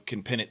know that I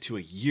can pin it to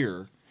a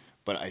year,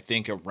 but I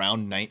think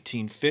around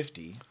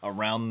 1950,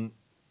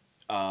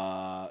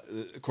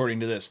 according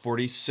to this,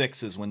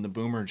 46 is when the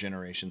boomer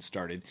generation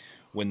started.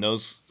 When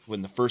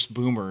the first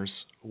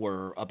boomers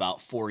were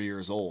about 4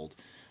 years old,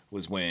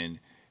 was when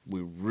we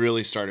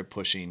really started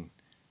pushing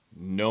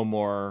no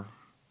more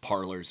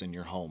parlors in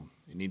your home.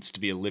 It needs to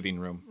be a living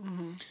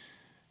room.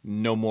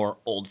 No more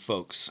old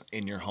folks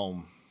in your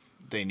home.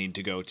 They need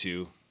to go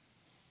to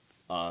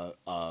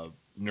a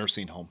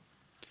nursing home.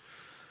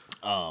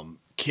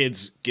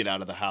 Kids get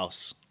out of the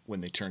house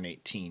when they turn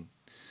 18.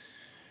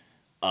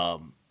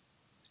 And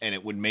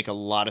it would make a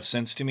lot of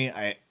sense to me.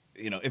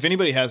 If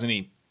anybody has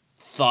any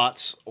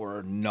thoughts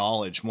or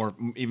knowledge,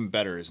 even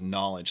better is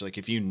knowledge. Like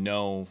if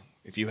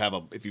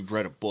you've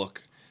read a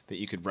book that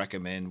you could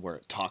recommend where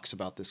it talks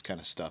about this kind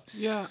of stuff?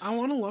 Yeah, I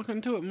want to look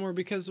into it more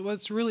because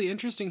what's really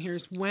interesting here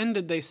is when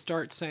did they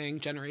start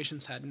saying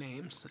generations had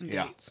names and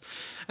Yeah. dates?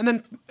 And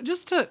then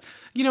just to,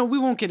 we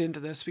won't get into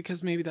this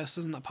because maybe this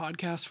isn't the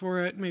podcast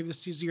for it. Maybe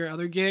this is your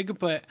other gig,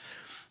 but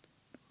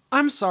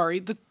I'm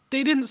sorry,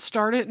 they didn't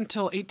start it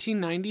until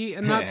 1890,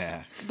 and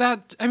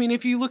that. I mean,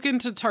 if you look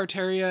into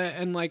Tartaria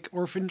and like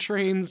orphan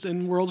trains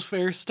and World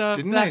Fair stuff,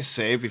 Didn't I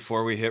say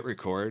before we hit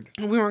record?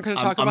 We weren't going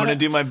to talk about it. I'm going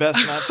to do my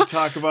best not to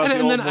talk about the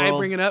old world. And then I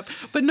bring it up.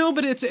 But no,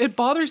 it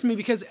bothers me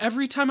because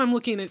every time I'm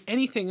looking at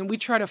anything and we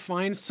try to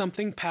find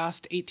something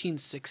past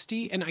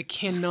 1860 and I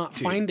cannot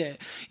find it.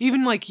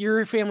 Even like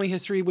your family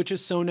history, which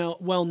is so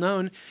well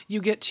known, you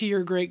get to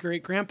your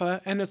great-great-grandpa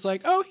and it's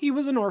like, oh, he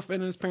was an orphan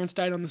and his parents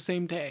died on the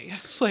same day.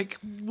 It's like,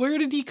 where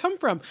did he come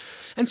from?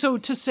 And so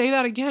to say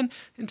that again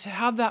and to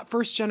have that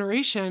first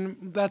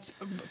generation that's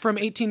from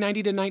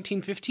 1890 to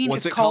 1915,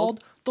 it's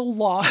called the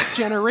Lost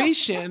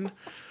Generation.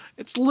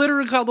 It's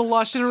literally called the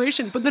Lost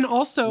Generation. But then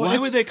also, why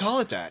would they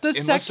call it that?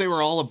 Unless they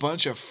were all a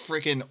bunch of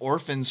freaking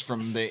orphans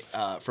from the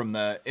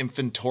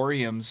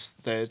infantoriums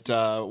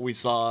that we've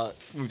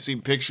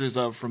seen pictures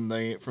of from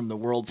the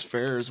World's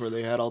Fairs where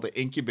they had all the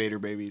incubator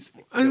babies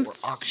that were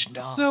auctioned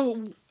off.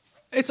 So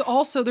it's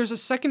also, there's a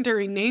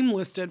secondary name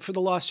listed for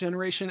the Lost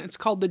Generation. It's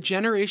called the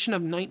Generation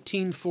of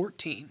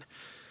 1914.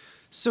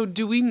 So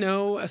do we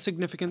know a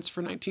significance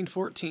for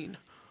 1914?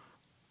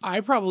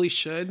 I probably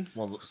should.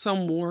 Well,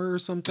 some war or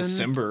something.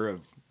 December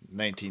of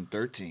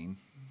 1913,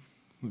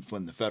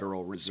 when the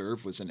Federal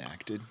Reserve was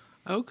enacted.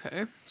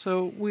 Okay.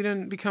 So we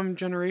didn't become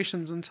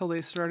generations until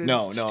they started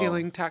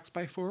stealing tax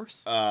by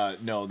force?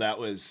 No, it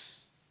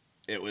was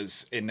in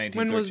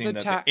 1913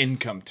 the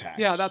income tax.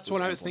 Yeah, that's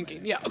what I was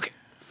thinking. Yeah, okay.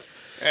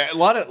 A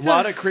lot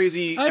of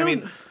crazy.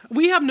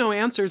 We have no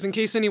answers. In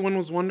case anyone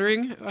was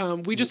wondering,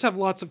 we just have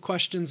lots of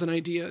questions and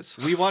ideas.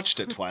 We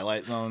watched a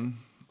Twilight Zone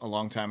a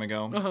long time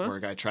ago, where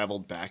a guy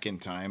traveled back in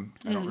time.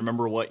 I don't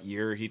remember what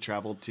year he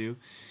traveled to,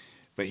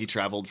 but he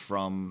traveled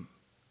from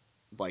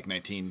like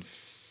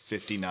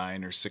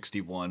 1959 or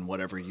 61,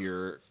 whatever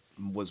year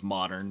was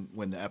modern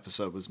when the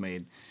episode was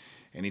made,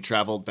 and he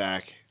traveled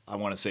back. I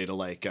want to say to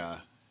like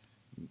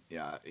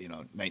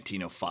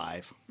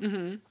 1905,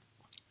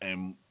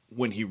 and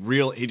when he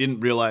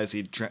didn't realize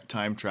he'd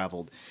time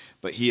traveled,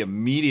 but he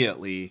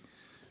immediately,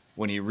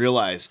 when he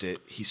realized it,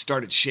 he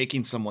started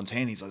shaking someone's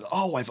hand. He's like,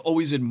 "Oh, I've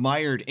always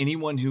admired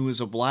anyone who was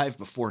alive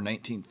before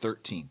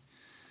 1913,"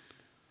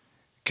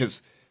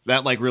 because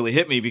that like really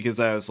hit me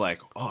because I was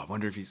like, "Oh, I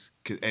wonder if he's."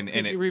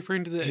 Is he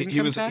referring to the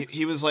income tax?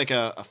 He was like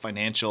a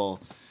financial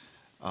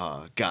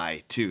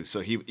guy too, so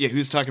he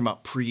was talking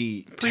about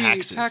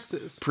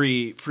pre-taxes,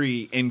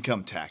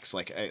 pre-income tax.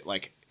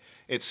 Like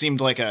it seemed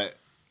like a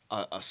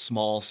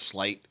small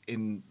slight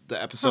in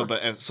the episode,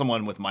 but as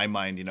someone with my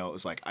mind, it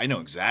was like, I know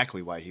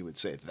exactly why he would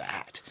say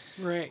that.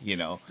 Right.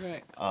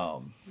 Right.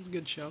 It's a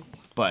good show.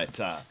 But,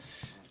 that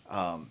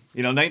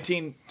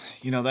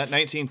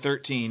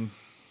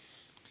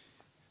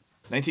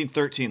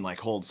 1913 like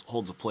holds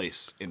a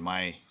place in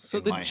my So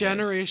the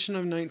generation of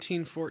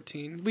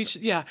 1914.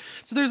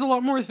 So there's a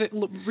lot more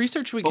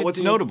research we could do. But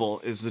what's notable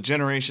is the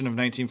generation of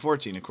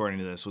 1914, according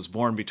to this, was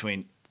born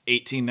between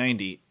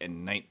 1890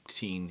 and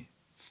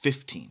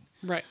 1915.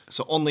 Right.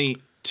 So only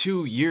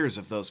 2 years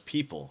of those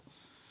people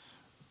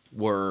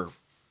were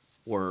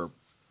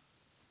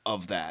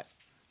of that.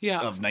 Yeah.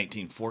 Of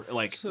 1940.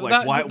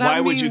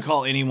 Why would you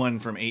call anyone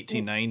from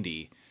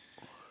 1890?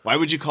 Why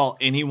would you call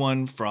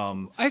anyone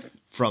from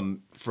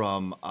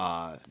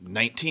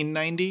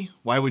 1990?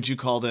 Why would you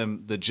call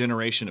them the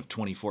generation of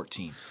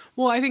 2014?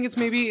 Well, I think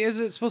is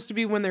it supposed to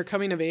be when they're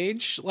coming of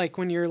age? Like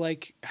when you're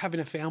like having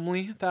a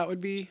family? That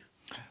would be.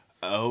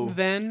 Oh.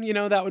 Then,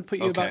 that would put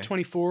you about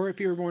 24 if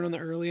you were born on the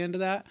early end of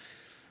that.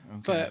 Okay.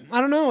 But I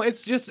don't know.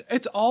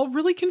 It's all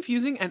really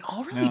confusing and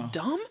all really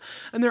dumb.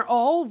 And they're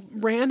all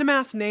random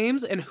ass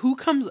names. And who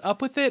comes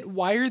up with it?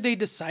 Why are they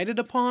decided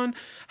upon?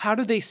 How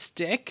do they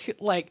stick?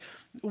 Like,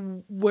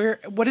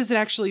 what does it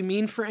actually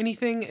mean for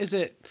anything? Is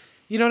it,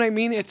 you know what I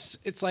mean? It's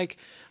like,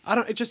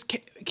 it just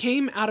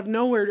came out of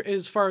nowhere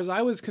as far as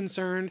I was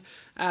concerned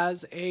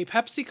as a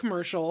Pepsi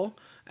commercial.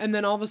 And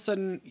then all of a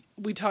sudden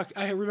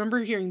I remember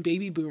hearing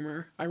Baby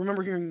Boomer. I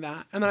remember hearing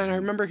that. And then I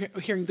remember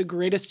hearing the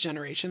Greatest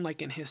Generation,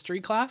 like in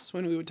history class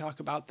when we would talk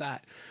about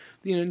that,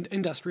 the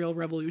Industrial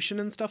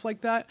Revolution and stuff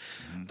like that.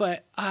 Mm-hmm.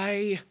 But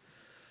I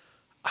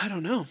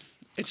don't know.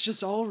 It's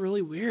just all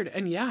really weird.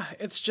 And yeah,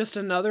 it's just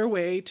another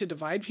way to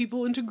divide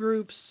people into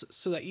groups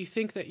so that you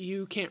think that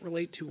you can't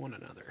relate to one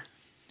another.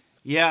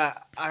 Yeah,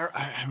 I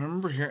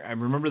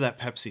remember that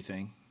Pepsi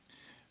thing.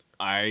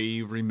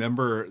 I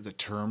remember the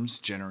terms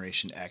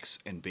Generation X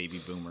and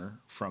Baby Boomer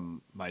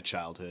from my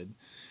childhood,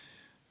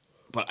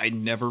 but I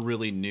never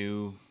really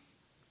knew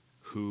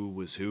who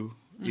was who.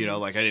 Mm-hmm.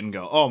 Like I didn't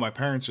go, oh, my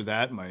parents are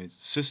that, my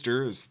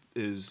sister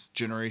is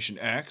Generation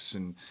X,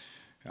 and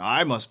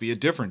I must be a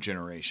different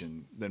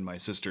generation than my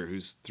sister,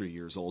 who's 3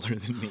 years older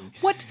than me.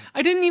 What?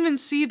 I didn't even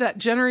see that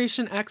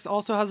Generation X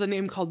also has a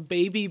name called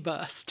Baby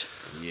Bust.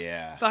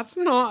 Yeah. That's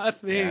not a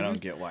thing. Yeah, I don't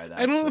get why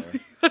that's I don't.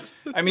 there. That's,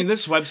 I mean,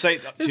 this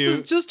website, too. this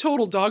is just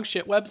total dog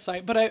shit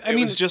website. But I it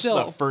mean, was it's just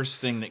still. the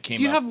first thing that came up.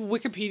 Do you have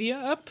Wikipedia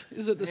up?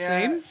 Is it the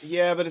same?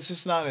 Yeah, but it's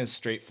just not as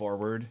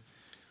straightforward.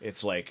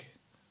 It's like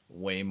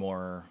way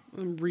more.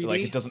 Reedy?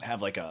 Like, it doesn't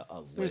have like a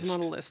list. There's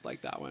not a list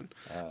like that one.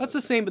 That's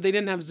the same, but they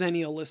didn't have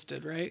Xennial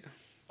listed, right?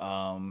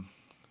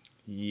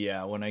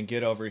 Yeah, when I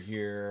get over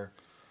here,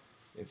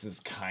 it's this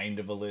kind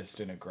of a list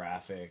in a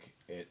graphic.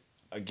 It,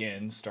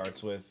 again,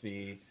 starts with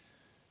the.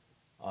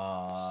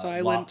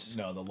 Silent.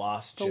 The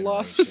Lost The Generation.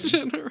 Lost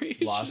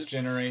Generation. Lost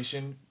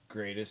Generation,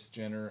 Greatest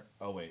Gener.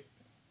 Oh, wait.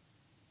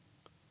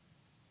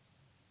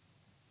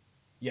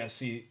 Yeah,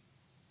 see.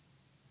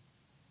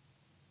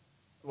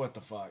 What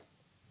the fuck?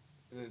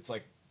 It's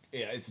like,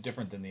 yeah, it's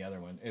different than the other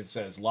one. It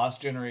says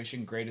Lost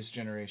Generation, Greatest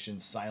Generation,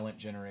 Silent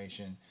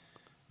Generation,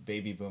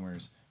 Baby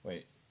Boomers.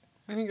 Wait,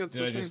 I think that's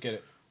did the I same. just get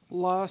it?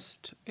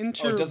 Lost Oh,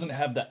 it doesn't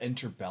have the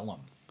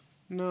interbellum.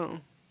 No.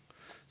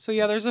 So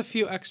yeah, there's a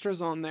few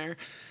extras on there.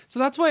 So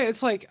that's why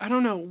it's like, I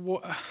don't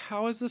know,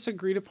 how is this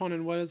agreed upon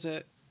and what is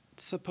it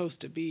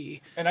supposed to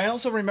be? And I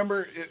also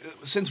remember,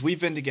 since we've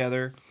been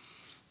together,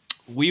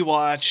 we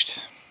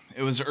watched,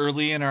 it was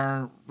early in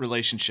our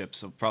relationship,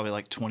 so probably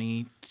like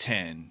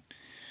 2010.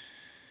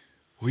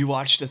 We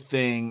watched a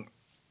thing,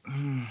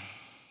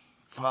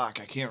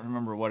 fuck, I can't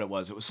remember what it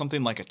was. It was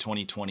something like a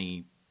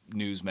 2020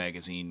 news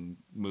magazine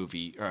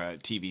movie or a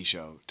TV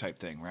show type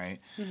thing, right?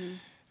 Mm-hmm.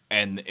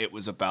 And it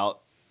was about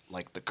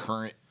like the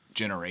current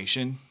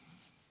generation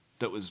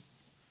that was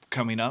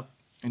coming up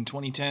in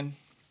 2010.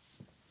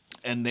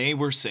 And they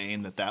were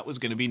saying that that was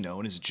going to be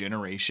known as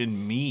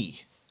Generation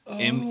Me. Oh,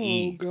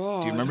 M-E.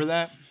 God. Do you remember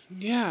that?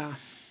 Yeah.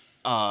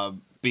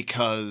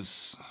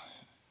 Because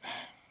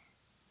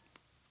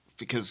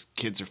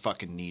kids are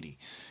fucking needy,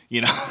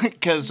 you know,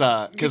 because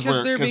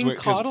they're being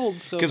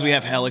coddled so because we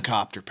have bad.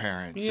 helicopter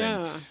parents.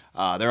 Yeah.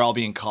 And they're all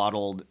being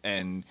coddled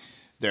and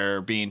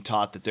they're being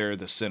taught that they're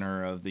the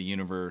center of the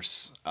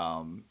universe.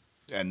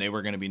 And they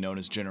were going to be known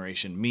as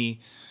Generation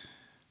Me.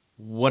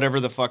 Whatever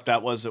the fuck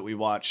that was that we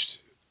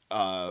watched,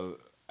 I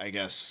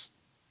guess,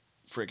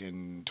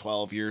 freaking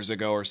 12 years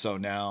ago or so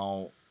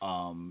now.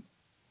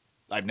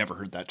 I've never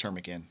heard that term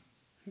again.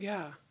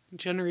 Yeah.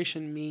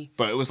 Generation Me.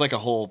 But it was like a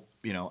whole,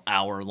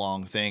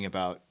 hour-long thing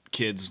about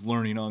kids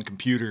learning on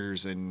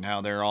computers and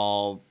how they're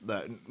all,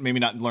 maybe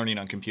not learning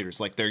on computers,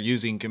 like they're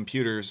using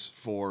computers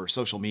for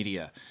social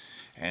media.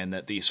 And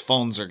that these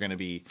phones are going to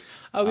be.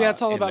 Oh yeah,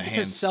 it's all in about the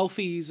because hands.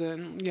 selfies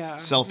and yeah.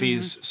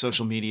 Selfies,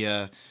 social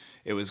media.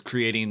 It was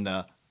creating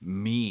the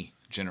me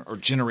or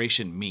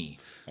Generation Me,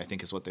 I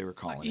think is what they were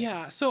calling it.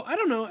 Yeah. So I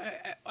don't know.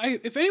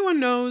 If anyone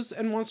knows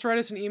and wants to write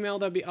us an email,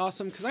 that'd be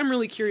awesome. Because I'm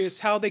really curious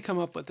how they come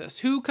up with this.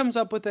 Who comes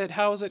up with it?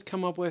 How is it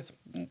come up with?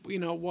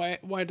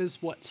 Why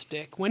does what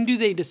stick? When do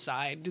they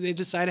decide? Do they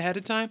decide ahead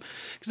of time?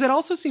 Because it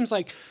also seems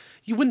like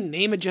you wouldn't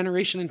name a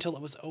generation until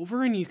it was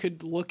over and you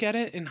could look at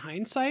it in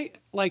hindsight.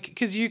 Like,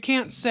 because you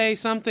can't say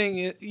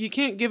something, you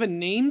can't give a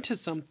name to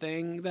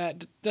something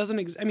that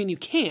doesn't I mean, you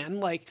can,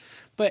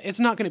 but it's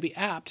not going to be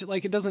apt.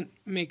 Like, it doesn't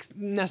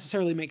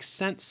necessarily make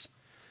sense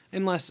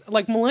unless,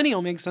 like,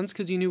 millennial makes sense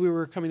because you knew we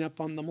were coming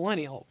up on the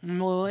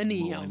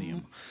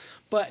millennium.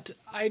 But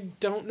I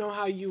don't know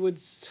how you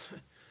would...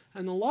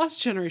 And the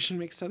Lost Generation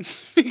makes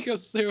sense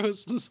because there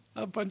was just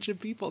a bunch of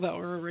people that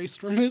were erased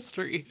from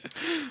history.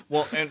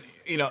 Well, and,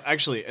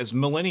 actually, as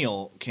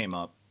millennial came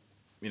up,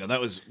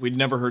 we'd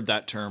never heard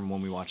that term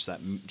when we watched that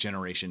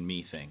Generation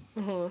Me thing,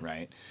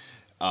 right?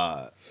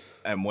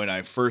 And when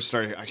I first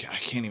started, I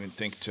can't even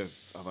think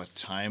of a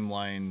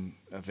timeline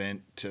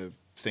event to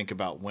think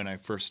about when I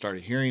first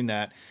started hearing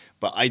that,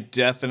 but I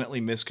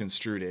definitely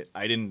misconstrued it.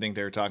 I didn't think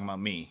they were talking about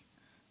me,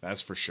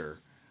 that's for sure.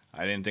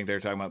 I didn't think they were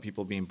talking about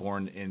people being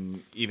born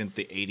in even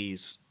the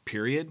 80s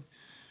period.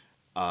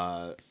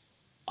 I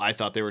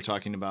thought they were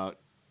talking about,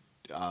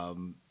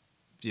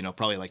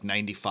 probably like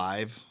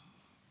 95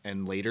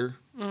 and later,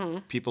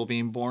 people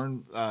being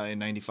born in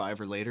 95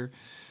 or later.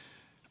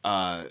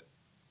 And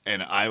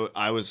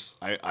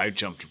I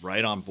jumped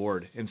right on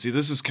board. And see,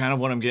 this is kind of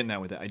what I'm getting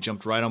at with it. I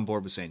jumped right on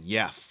board with saying,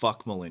 yeah,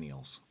 fuck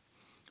millennials.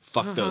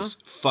 Fuck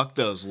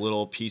those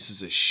little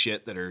pieces of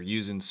shit that are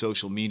using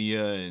social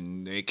media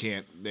and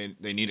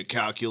they need a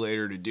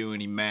calculator to do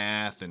any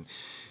math and,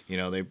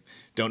 they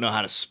don't know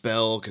how to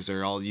spell because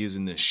they're all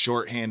using this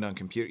shorthand on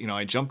computer.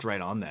 I jumped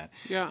right on that.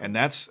 Yeah. And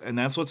that's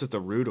what's at the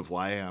root of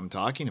why I'm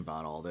talking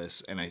about all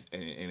this. And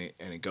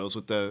it goes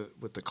with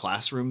the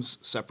classrooms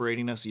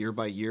separating us year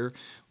by year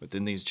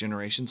within these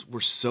generations.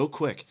 We're so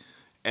quick.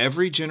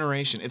 Every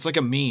generation, it's like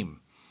a meme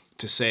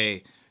to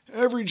say,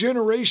 every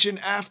generation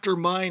after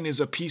mine is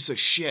a piece of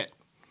shit.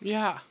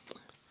 Yeah.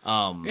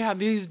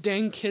 These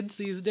dang kids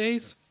these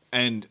days.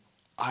 And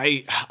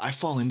I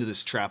fall into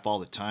this trap all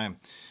the time.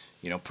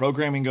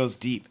 Programming goes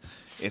deep.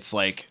 It's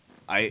like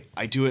I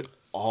do it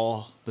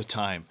all the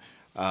time.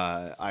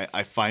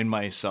 I find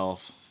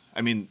myself,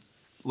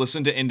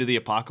 listen to Into the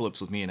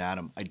Apocalypse with me and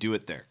Adam. I do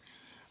it there.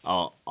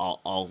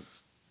 I'll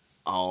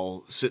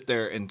sit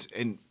there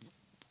and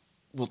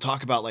we'll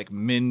talk about like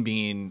men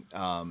being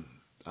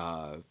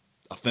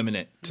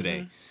effeminate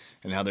today,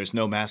 and how there's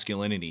no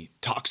masculinity.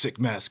 Toxic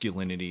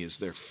masculinity is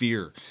their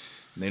fear,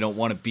 and they don't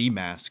want to be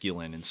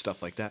masculine and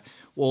stuff like that.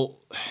 Well,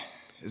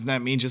 isn't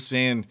that me just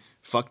saying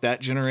fuck that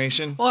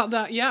generation? Well,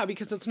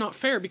 because it's not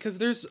fair, because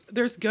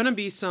there's gonna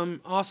be some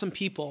awesome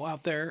people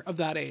out there of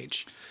that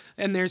age,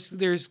 and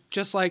there's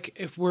just like,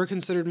 if we're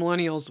considered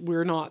millennials,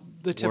 we're not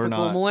the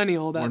typical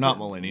millennial. We're not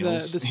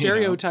millennials. The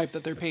stereotype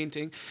that they're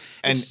painting,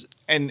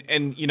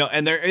 and you know,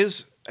 and there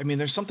is, I mean,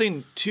 there's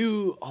something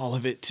to all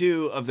of it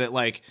too, of that,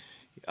 like,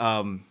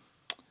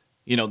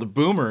 you know, the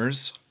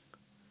boomers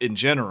in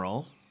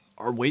general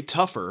are way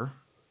tougher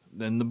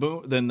than the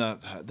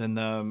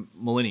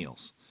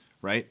millennials,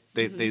 right?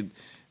 They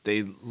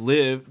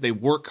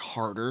work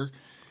harder,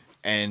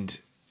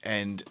 and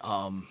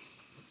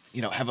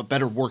you know, have a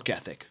better work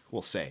ethic,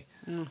 we'll say.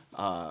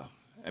 I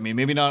mean,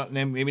 maybe not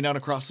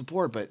across the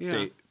board, but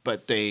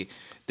they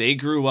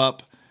grew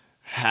up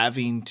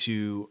having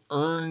to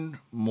earn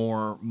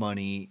more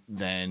money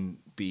than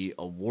be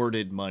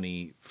awarded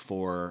money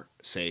for,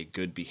 say,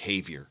 good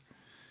behavior.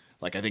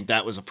 Like, I think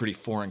that was a pretty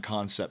foreign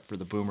concept for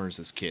the boomers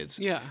as kids.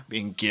 Yeah.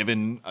 Being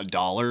given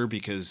 $1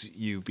 because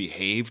you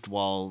behaved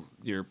while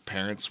your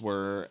parents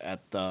were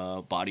at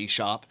the body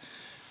shop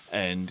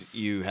and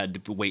you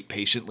had to wait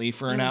patiently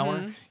for an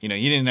hour. You know,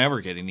 you didn't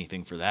ever get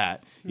anything for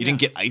that. You didn't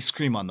get ice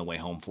cream on the way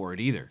home for it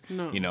either.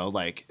 No. You know,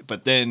 like,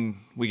 but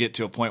then we get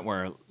to a point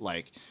where,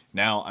 like,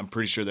 now I'm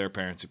pretty sure there are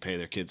parents who pay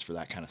their kids for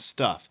that kind of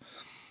stuff.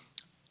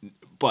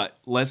 But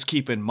let's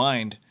keep in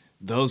mind,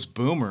 those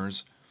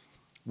boomers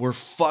were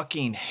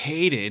fucking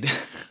hated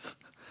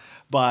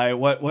by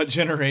what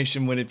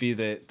generation would it be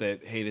that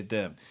hated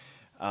them?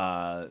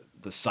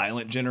 The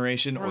silent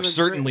generation, or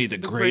certainly the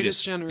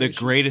greatest generation. The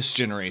greatest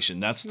generation.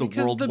 That's the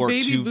World War II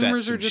vets and shit. Because the baby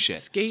boomers are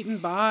just skating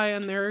by,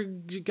 and they're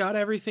got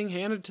everything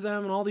handed to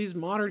them, and all these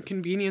modern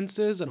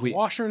conveniences, and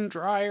washer and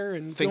dryer,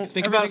 and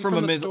think about it from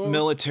a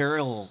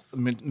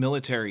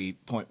military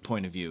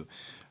point of view.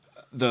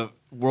 The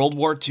World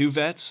War II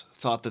vets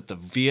thought that the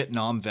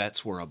Vietnam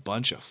vets were a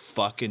bunch of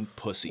fucking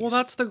pussies. Well,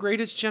 that's the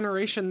greatest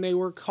generation. They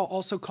were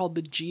also called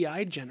the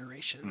GI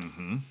generation.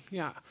 Mm-hmm.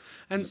 Yeah.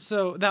 And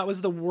so that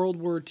was the World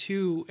War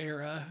II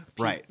era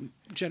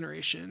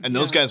generation. And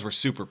those guys were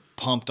super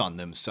pumped on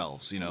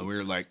themselves. You know, we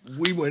were like,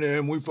 we went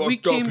in, we fucked up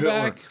Hitler. We came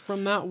back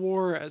from that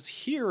war as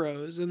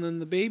heroes, and then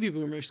the baby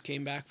boomers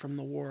came back from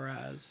the war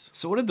as...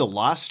 So what did the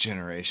lost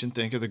generation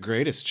think of the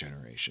greatest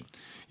generation?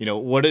 You know,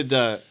 what did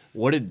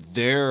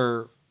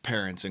their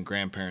parents and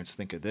grandparents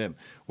think of them?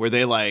 Were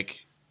they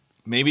like,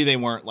 maybe they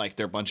weren't like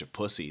they're a bunch of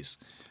pussies,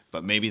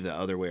 but maybe the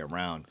other way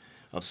around,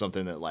 of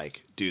something that,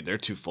 like, dude, they're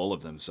too full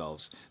of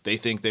themselves. They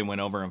think they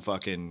went over and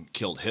fucking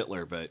killed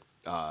Hitler, but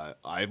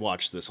I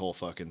watched this whole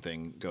fucking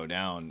thing go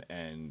down,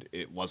 and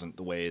it wasn't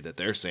the way that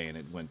they're saying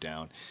it went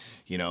down,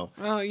 you know?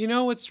 You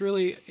know what's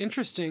really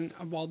interesting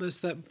of all this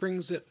that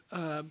brings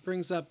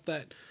up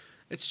that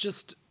it's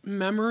just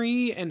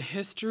memory and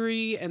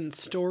history and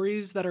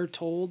stories that are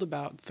told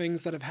about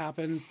things that have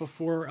happened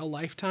before a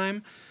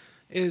lifetime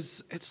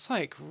it's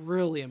like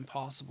really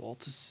impossible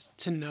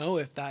to know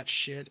if that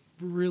shit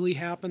really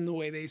happened the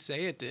way they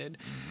say it did.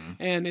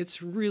 And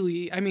it's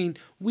really, I mean,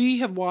 we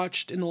have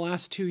watched in the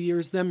last 2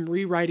 years them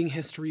rewriting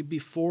history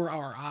before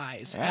our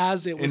eyes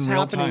as it was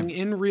happening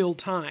in real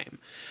time.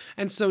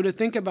 And so to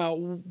think about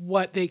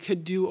what they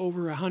could do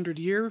over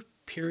 100-year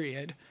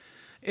period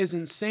is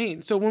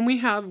insane. So when we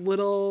have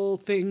little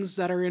things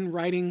that are in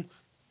writing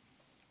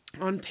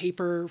on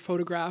paper,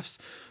 photographs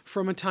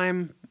from a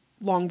time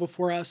long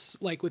before us,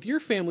 like with your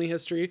family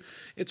history,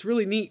 it's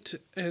really neat,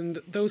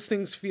 and those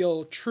things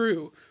feel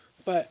true.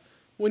 But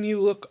when you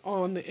look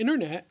on the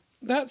internet,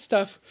 that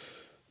stuff,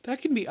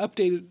 that can be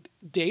updated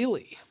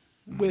daily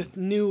with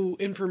new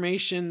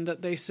information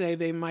that they say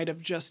they might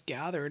have just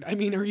gathered. I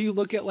mean, or you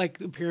look at like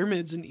the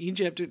pyramids in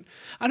Egypt, and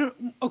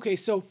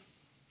so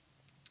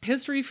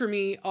history for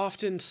me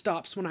often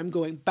stops when I'm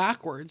going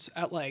backwards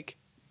at like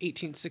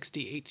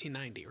 1860,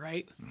 1890,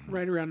 right?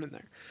 Right around in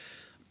there.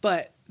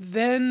 But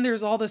then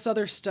there's all this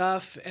other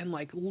stuff and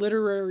like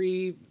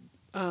literary,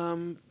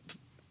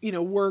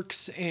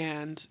 works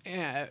and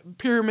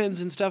pyramids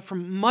and stuff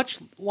from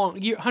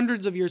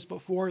hundreds of years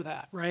before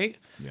that, right?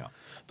 Yeah.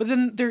 But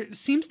then there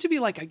seems to be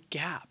like a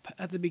gap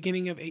at the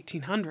beginning of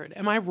 1800.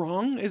 Am I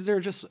wrong?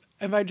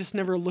 Have I just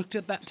never looked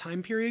at that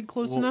time period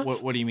close enough?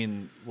 What do you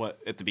mean? What,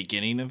 at the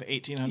beginning of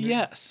 1800?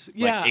 Yes.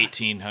 Like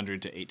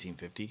 1800 to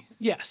 1850?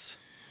 Yes.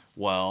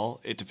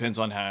 Well, it depends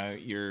on how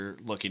you're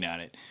looking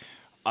at it.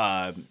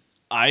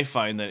 I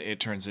find that it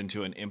turns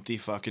into an empty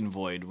fucking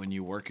void when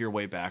you work your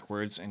way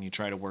backwards and you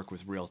try to work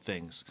with real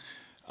things.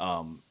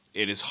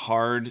 It is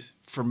hard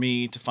for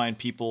me to find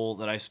people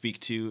that I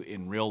speak to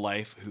in real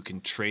life who can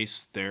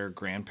trace their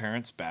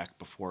grandparents back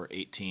before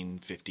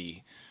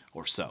 1850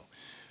 or so.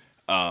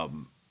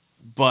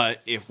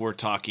 But if we're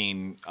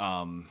talking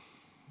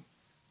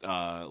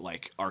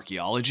like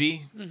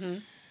archaeology,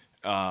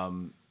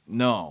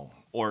 No,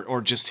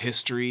 or just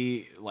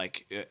history,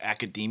 like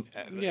academia.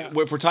 Yeah.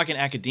 If we're talking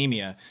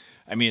academia,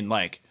 I mean,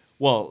 like,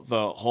 well,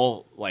 the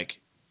whole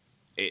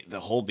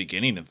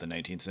beginning of the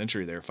 19th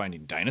century, they were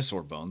finding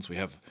dinosaur bones. We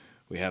have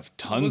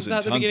tons Was and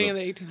that the tons beginning of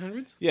of the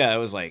 1800s? yeah. It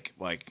was like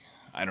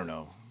I don't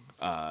know,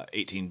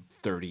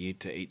 1830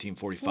 to Well,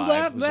 1845.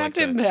 that It was that like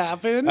didn't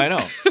happen. I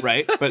know,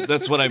 right? But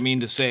that's what I mean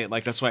to say.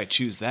 Like that's why I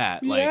choose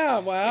that. Like Yeah,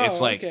 wow,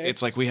 okay.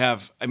 it's like we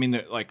have. I mean,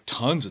 there like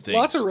tons of things.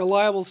 Lots of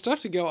reliable stuff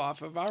to go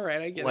off of. All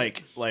right, I get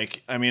it.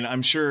 Like I mean,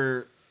 I'm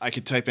sure I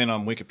could type in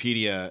on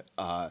Wikipedia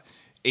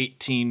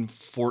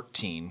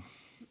 1814,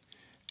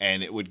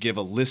 and it would give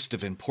a list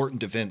of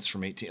important events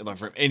from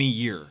from any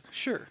year.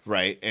 Sure.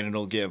 Right, and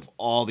it'll give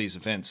all these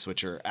events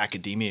which are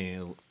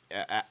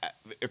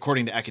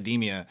according to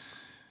academia,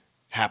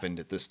 happened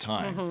at this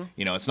time. Mm-hmm.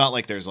 You know, it's not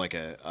like there's like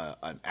an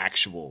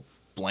actual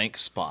blank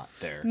spot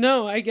there.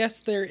 No, I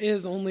guess there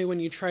is only when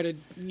you try to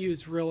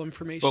use real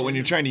information. But when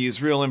you're trying to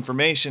use real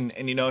information,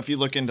 and you know, if you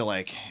look into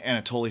like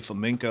Anatoly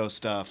Fomenko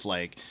stuff,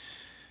 like,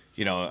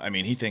 you know, I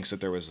mean, he thinks that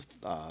there was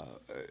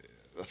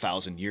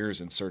 1,000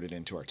 years inserted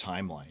into our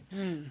timeline.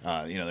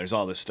 You know, there's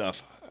all this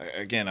stuff.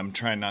 Again, I'm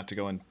trying not to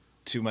go in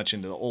too much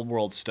into the old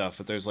world stuff,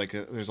 but there's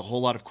a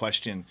whole lot of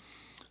question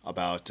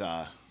about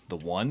the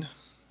one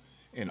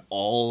in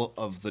all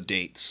of the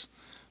dates,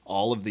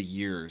 all of the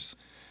years.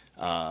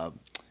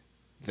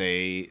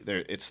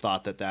 It's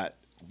thought that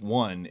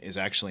one is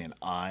actually an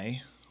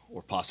I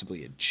or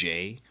possibly a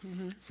J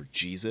for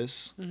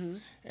Jesus,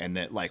 and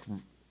that like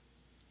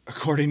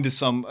according to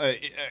some,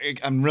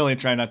 I'm really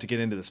trying not to get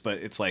into this, but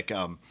it's like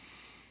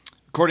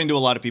according to a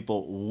lot of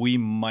people, we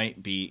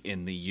might be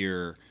in the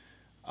year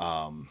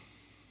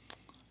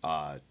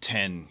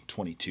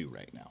 1022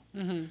 right now.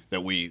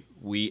 That we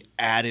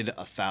added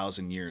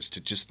 1,000 years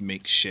to just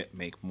make shit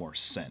make more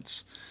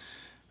sense.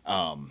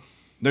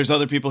 There's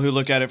other people who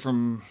look at it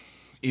from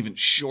even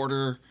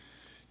shorter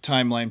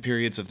timeline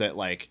periods of that,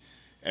 like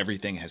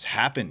everything has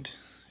happened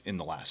in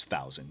the last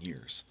 1,000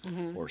 years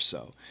or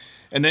so.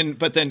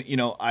 But then, you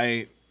know,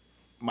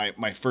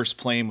 my first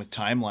playing with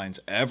timelines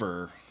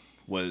ever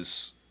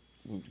was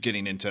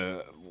getting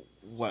into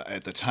what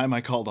at the time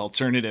I called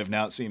alternative.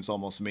 Now it seems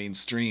almost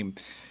mainstream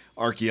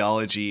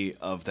archaeology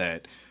of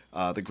that,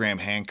 the Graham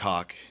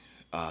Hancock,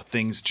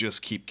 things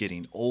just keep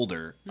getting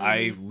older.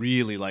 I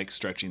really like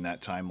stretching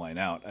that timeline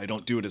out. I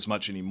don't do it as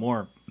much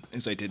anymore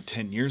as I did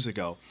 10 years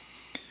ago.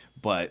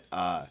 But,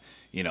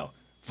 you know,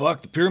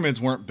 fuck, the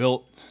pyramids weren't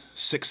built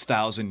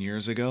 6,000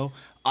 years ago.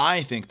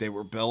 I think they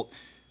were built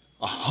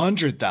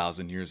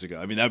 100,000 years ago.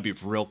 I mean, that would be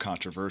real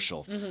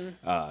controversial in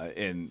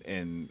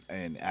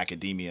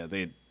academia.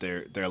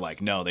 They're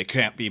like, no, they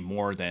can't be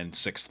more than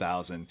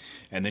 6,000.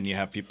 And then you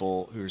have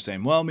people who are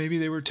saying, well, maybe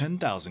they were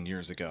 10,000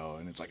 years ago.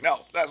 And it's like,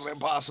 no, that's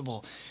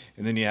impossible.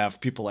 And then you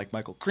have people like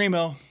Michael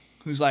Cremo,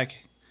 who's like,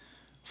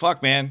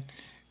 fuck, man.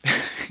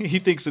 He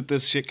thinks that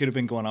this shit could have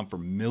been going on for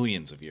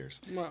millions of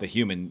years. Wow. The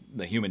human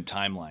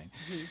timeline.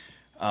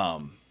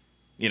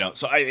 You know,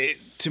 so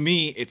to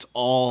me, it's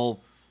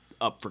all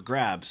up for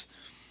grabs,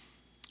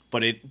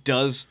 but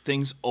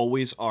things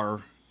always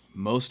are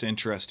most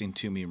interesting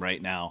to me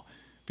right now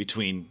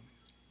between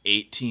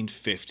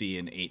 1850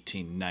 and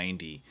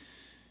 1890.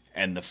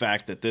 And the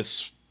fact that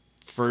this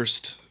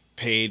first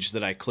page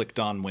that I clicked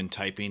on when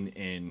typing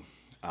in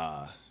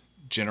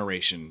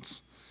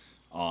generations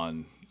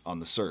on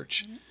the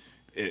search,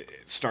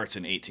 it starts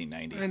in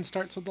 1890 and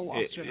starts with the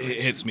lost generation.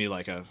 It hits me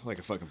like a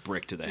fucking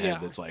brick to the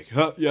head. It's like,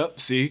 huh, yep,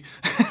 see.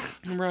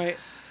 Right.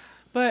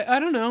 But I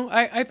don't know.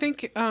 I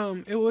think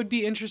it would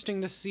be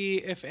interesting to see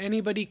if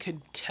anybody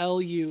could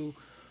tell you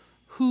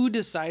who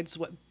decides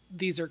what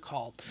these are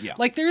called. Yeah.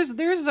 Like there's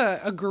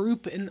a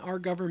group in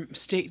our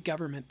state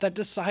government that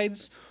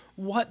decides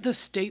what the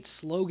state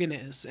slogan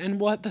is and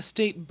what the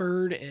state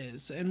bird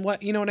is and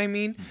what, you know what I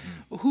mean?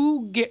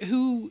 Who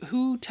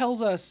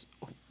tells us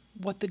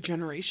what the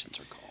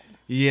generations are called?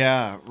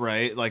 Yeah,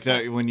 right. Like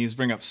that when you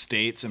bring up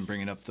states and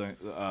bringing up the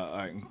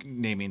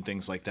naming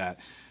things like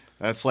that,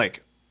 that's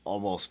like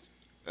almost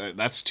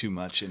that's too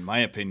much in my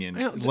opinion.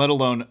 Let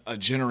alone a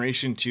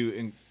generation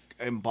to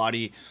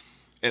embody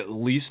at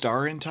least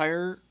our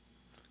entire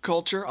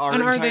culture.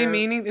 They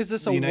meaning, is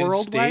this a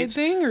worldwide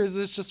thing or is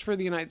this just for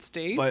the United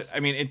States? But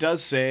I mean, it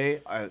does say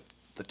at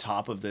the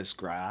top of this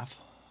graph,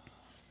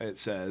 it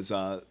says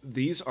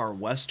these are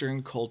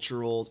Western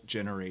cultural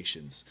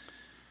generations.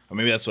 Or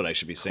maybe that's what I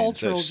should be saying.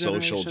 Cultural instead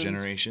of social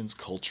generations,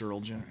 cultural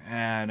no,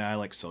 I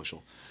like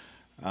social.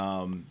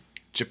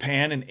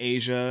 Japan and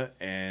Asia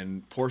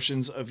and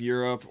portions of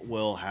Europe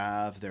will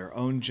have their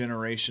own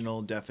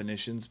generational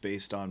definitions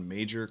based on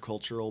major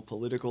cultural,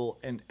 political,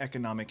 and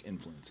economic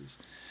influences.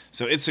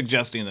 So it's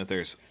suggesting that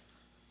there's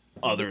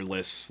other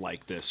lists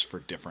like this for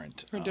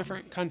different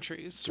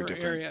countries or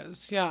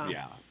areas. Yeah.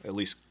 Yeah, at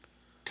least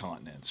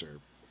continents or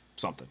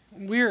something.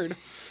 Weird.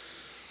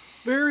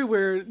 Very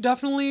weird.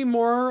 Definitely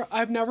more.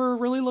 I've never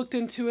really looked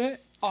into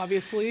it.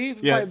 Obviously,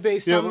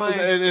 based on my...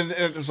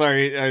 And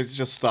sorry, I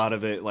just thought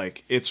of it,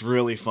 like, it's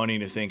really funny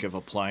to think of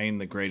applying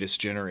the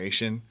Greatest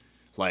Generation,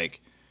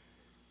 like,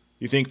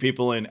 You think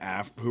people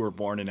who were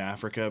born in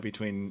Africa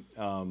between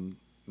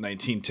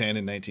 1910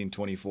 and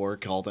 1924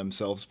 call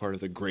themselves part of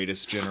the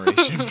greatest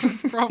generation?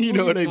 Probably You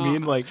know what I not.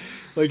 mean? Like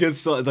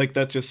it's like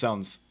that just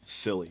sounds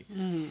silly.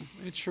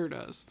 It sure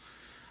does.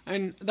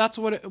 And that's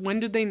when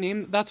did they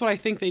name? That's what I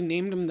think they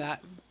named him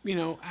that.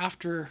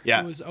 After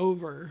Yeah. it was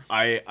over.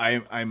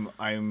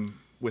 I'm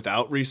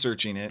without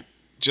researching it,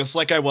 just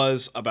like I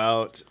was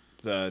about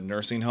the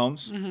nursing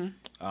homes.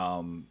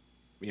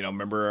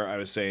 Remember I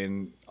was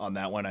saying on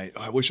that one,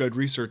 I wish I'd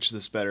researched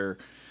this better.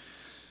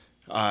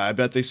 I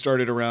bet they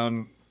started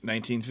around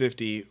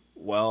 1950.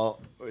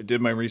 Well, I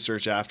did my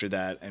research after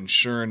that, and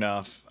sure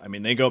enough, I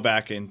mean, they go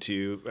back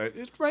into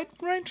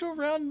right to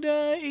around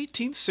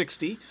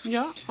 1860.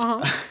 Yeah.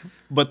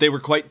 But they were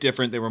quite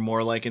different. They were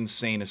more like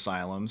insane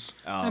asylums.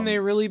 And they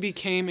really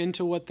became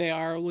into what they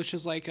are, which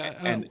is like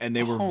and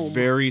they were home.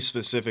 very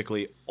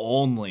specifically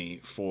only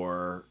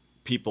for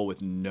people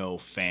with no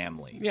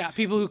family. Yeah,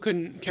 people who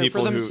couldn't care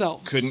People for who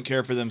themselves. couldn't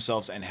care for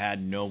themselves and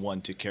had no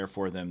one to care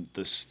for them.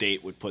 The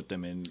state would put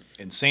them in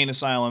insane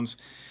asylums.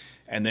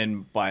 And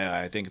then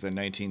by, I think, the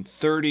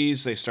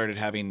 1930s, they started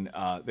having,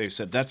 they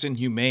said, that's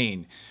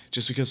inhumane.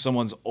 Just because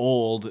someone's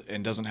old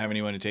and doesn't have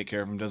anyone to take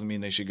care of them doesn't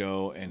mean they should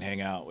go and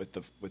hang out with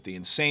the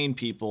insane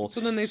people. So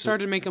then they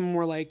started to make them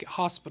more like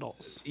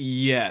hospitals.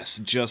 Yes,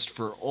 just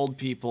for old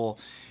people.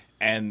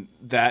 And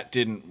that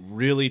didn't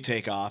really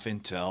take off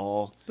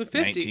until The 50s.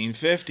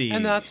 1950.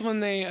 And that's when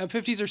they,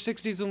 50s or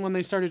 60s, and when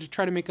they started to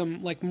try to make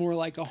them like more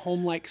like a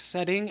home-like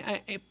setting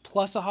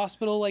plus a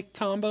hospital-like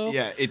combo.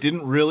 Yeah, it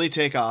didn't really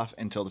take off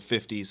until the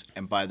 50s.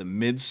 And by the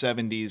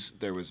mid-70s,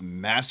 there was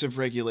massive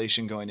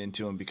regulation going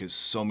into them because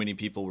so many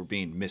people were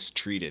being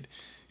mistreated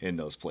in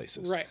those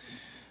places. Right.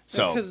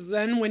 So, because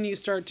then when you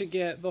start to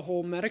get the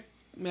whole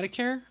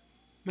Medicare?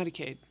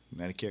 Medicaid.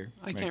 Medicare?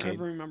 I can't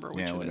ever remember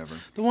which it whatever.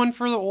 is. The one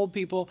for the old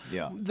people.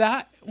 Yeah.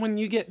 That when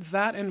you get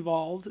that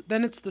involved,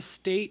 then it's the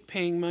state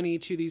paying money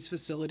to these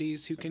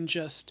facilities who can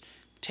just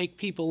take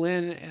people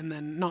in and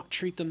then not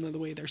treat them the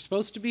way they're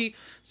supposed to be.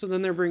 So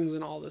then there brings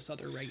in all this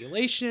other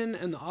regulation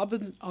and the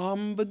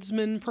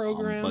ombudsman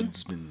program.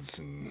 Ombudsmans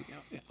and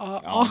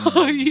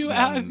You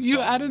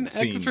add an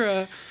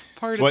extra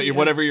part. It's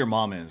whatever your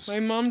mom is.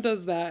 My mom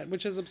does that,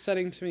 which is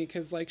upsetting to me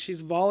because like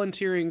she's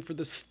volunteering for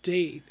the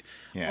state.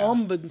 Yeah.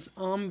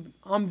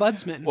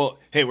 Ombudsman. Well,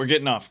 hey, we're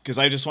getting off because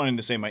I just wanted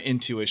to say my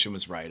intuition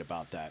was right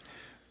about that.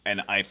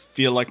 And I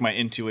feel like my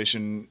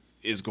intuition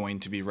is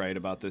going to be right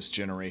about this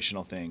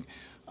generational thing.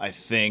 I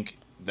think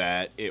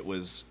that it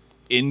was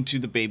into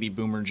the baby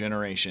boomer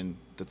generation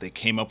that they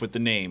came up with the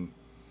name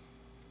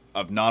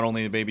of not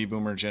only the baby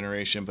boomer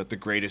generation, but the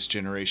greatest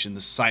generation, the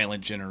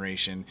silent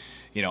generation,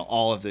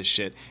 all of this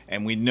shit.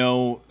 And we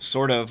know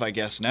sort of, I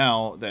guess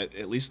now, that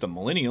at least the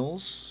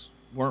millennials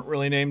weren't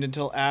really named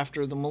until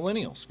after the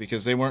millennials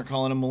because they weren't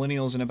calling them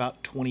millennials in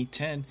about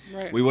 2010.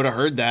 Right. We would have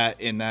heard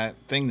that in that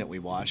thing that we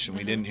watched, and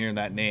we didn't hear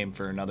that name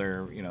for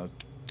another,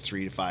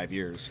 3 to 5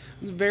 years.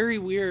 It's very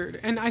weird.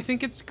 And I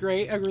think it's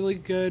great, a really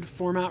good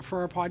format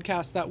for our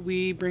podcast that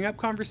we bring up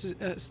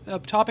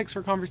topics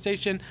for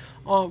conversation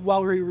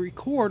while we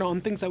record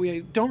on things that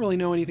we don't really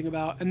know anything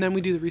about, and then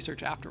we do the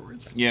research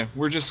afterwards. Yeah,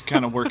 we're just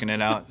kind of working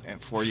it out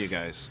for you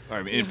guys,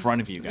 or in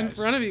front of you guys.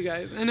 In front of you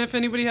guys. And if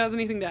anybody has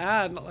anything to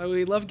add,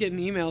 we love getting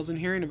emails and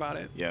hearing about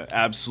it. Yeah,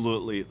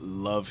 absolutely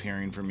love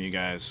hearing from you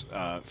guys.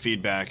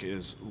 Feedback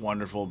is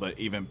wonderful, but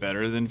even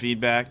better than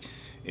feedback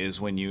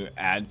is when you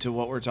add to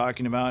what we're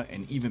talking about,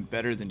 and even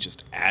better than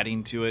just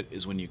adding to it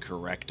is when you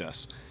correct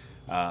us.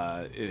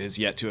 It has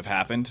yet to have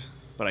happened,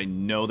 but I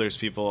know there's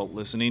people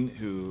listening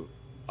who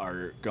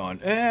are going,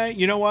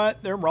 you know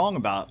what? They're wrong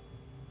about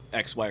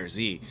X, Y, or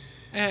Z.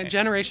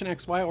 Generation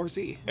X, Y, or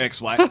Z.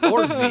 X, Y,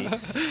 or Z.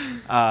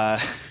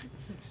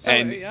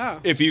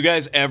 If you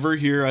guys ever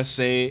hear us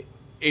say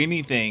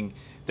anything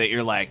that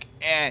you're like,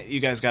 you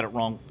guys got it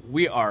wrong,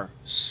 we are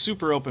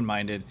super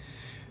open-minded.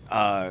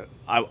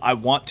 I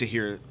want to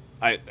hear,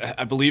 I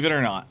believe it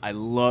or not, I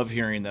love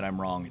hearing that I'm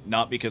wrong,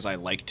 not because I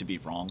like to be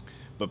wrong,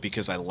 but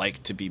because I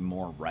like to be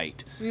more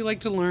right. We like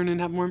to learn and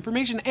have more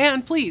information.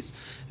 And please,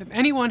 if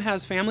anyone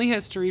has family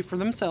history for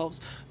themselves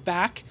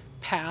back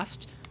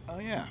past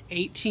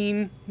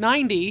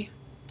 1890,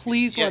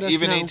 please let us know.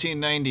 Even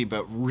 1890,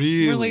 but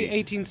really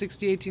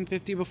 1860,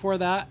 1850, before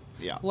that.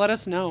 Yeah. Let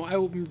us know.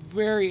 I'm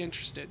very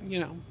interested,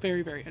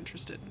 very, very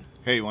interested.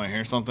 Hey, you want to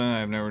hear something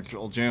I've never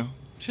told you?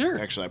 Sure.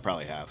 Actually, I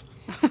probably have.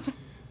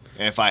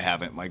 If I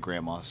haven't, my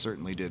grandma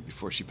certainly did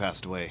before she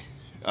passed away.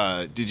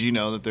 Did you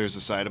know that there's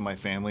a side of my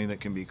family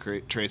that can be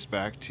traced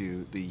back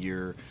to the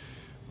year,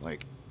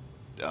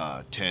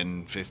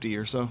 1050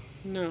 or so?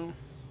 No.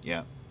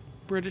 Yeah.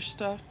 British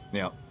stuff?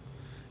 Yeah.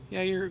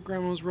 Yeah, your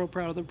grandma was real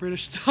proud of the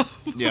British stuff.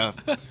 Yeah.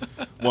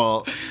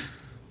 Well,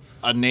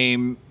 a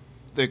name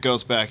that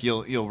goes back,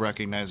 you'll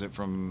recognize it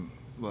from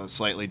a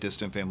slightly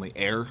distant family,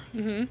 Ayer,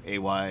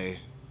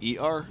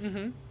 A-Y-E-R.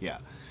 Mm-hmm. Yeah.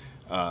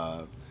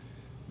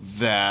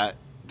 That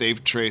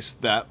they've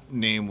traced, that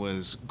name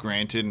was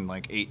granted in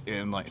not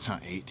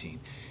 18,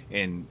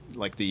 in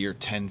the year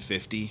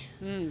 1050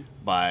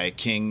 by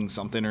King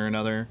something or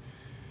another,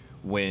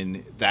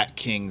 when that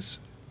king's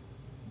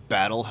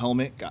battle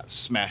helmet got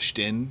smashed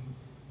in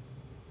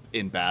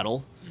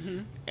battle,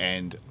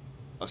 and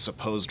a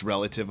supposed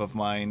relative of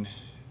mine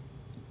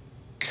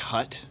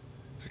cut.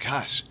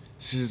 Gosh,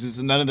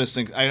 none of this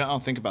things. I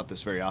don't think about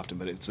this very often,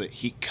 but it's that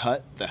he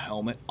cut the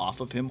helmet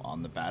off of him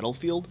on the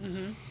battlefield.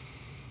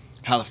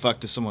 How the fuck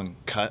does someone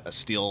cut a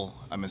steel?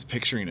 I'm just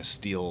picturing a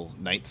steel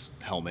knight's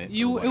helmet.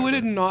 It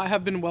would not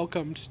have been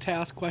welcomed to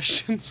ask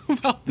questions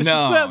about this.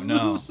 No, as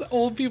no. This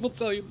old people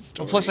tell you the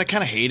story. Well, plus, I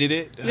kind of hated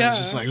it. I was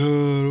just like, oh,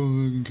 I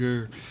don't fucking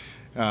care.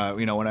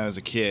 When I was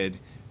a kid.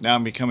 Now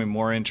I'm becoming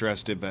more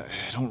interested, but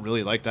I don't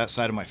really like that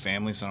side of my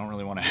family, so I don't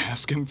really want to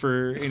ask him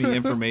for any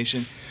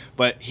information.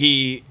 But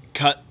he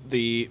cut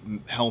the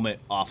helmet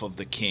off of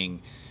the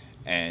king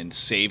and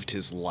saved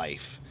his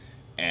life,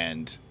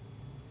 and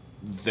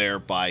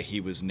thereby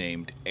he was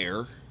named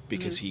Air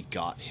because he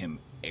got him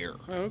air.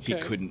 Okay. He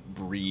couldn't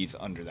breathe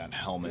under that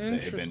helmet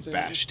that had been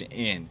bashed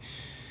in.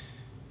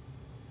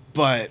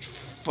 But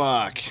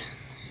fuck.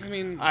 I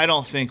mean, I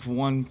don't think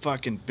one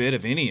fucking bit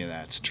of any of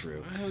that's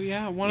true. oh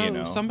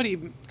yeah, somebody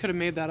could have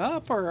made that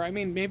up, or I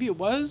mean, maybe it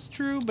was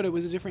true, but it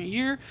was a different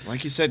year.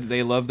 Like you said,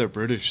 they love their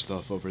British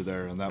stuff over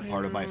there in that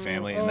part of my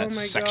family, and that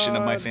section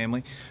of my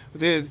family.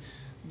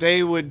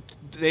 They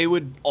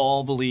would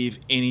all believe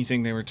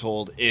anything they were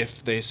told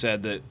if they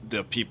said that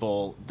the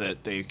people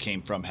that they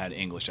came from had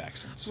English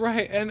accents.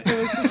 Right, and it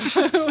was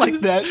It's like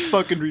that's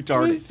fucking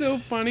retarded. It was so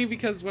funny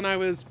because when I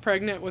was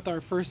pregnant with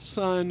our first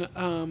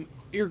son,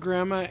 your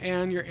grandma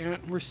and your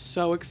aunt were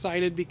so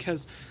excited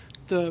because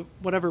the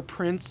whatever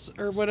prince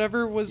or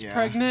whatever was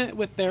pregnant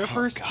with their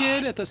first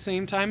kid at the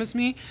same time as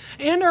me,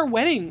 and our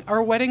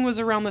wedding was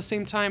around the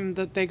same time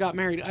that they got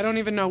married. I don't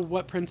even know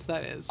what prince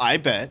that is. I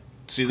bet.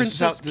 See, this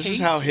is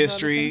how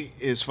history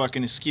is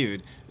fucking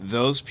skewed.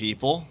 Those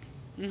people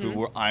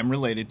who I'm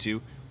related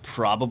to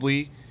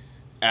probably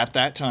at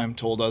that time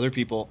told other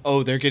people,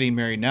 "Oh, they're getting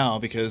married now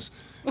because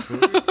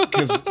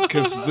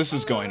this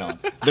is going on.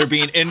 They're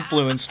being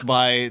influenced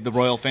by the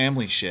royal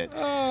family shit."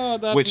 Oh,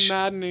 that's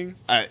maddening.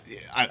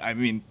 I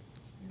mean,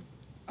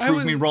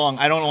 prove me wrong.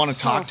 I don't want to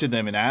talk to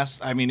them and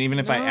ask. I mean, even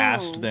if I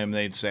asked them,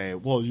 they'd say,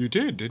 "Well, you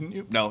did, didn't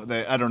you?" No,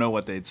 I don't know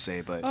what they'd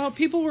say, but oh,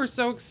 people were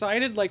so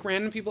excited, like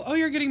random people. Oh,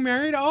 you're getting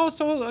married? Oh,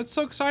 so it's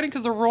so exciting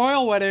because the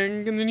royal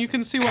wedding, and then you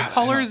can see what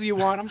colors you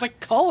want. I was like,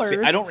 colors? See,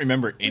 I don't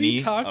remember any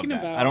of that.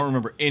 About? I don't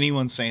remember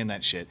anyone saying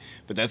that shit.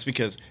 But that's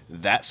because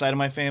that side of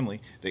my family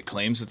that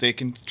claims that they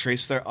can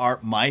trace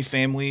my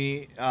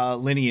family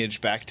lineage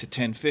back to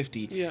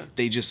 1050.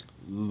 They just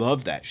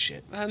love that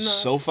shit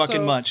so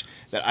fucking much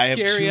that I have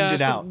tuned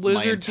it out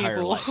my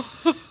entire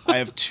life. I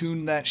have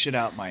tuned that shit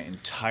out my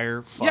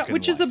entire fucking life. Yeah,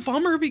 which is a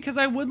bummer because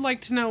I would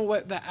like to know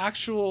what the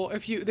actual,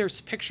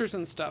 there's pictures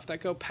and stuff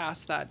that go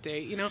past that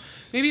date,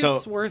 maybe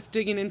it's worth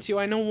digging into.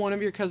 I know one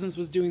of your cousins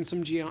was doing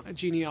some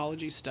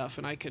genealogy stuff,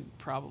 and I could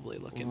probably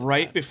look into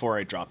that. Before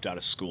I dropped out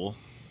of school,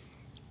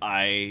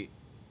 I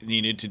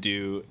needed to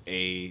do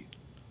a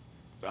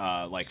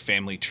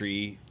family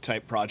tree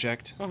type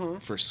project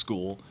for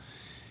school,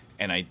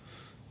 and I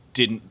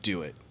didn't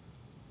do it.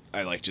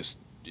 I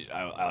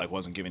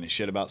wasn't giving a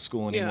shit about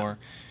school anymore.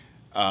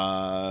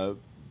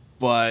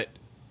 But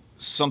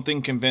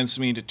something convinced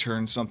me to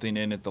turn something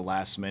in at the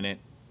last minute,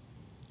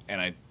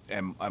 and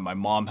my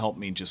mom helped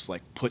me just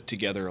put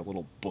together a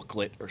little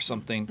booklet or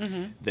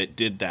something that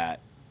did that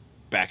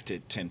back to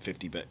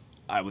 1050. But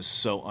I was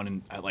so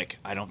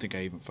I don't think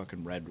I even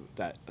fucking read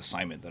that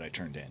assignment that I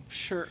turned in.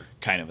 Sure.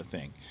 Kind of a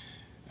thing.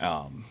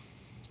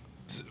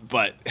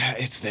 But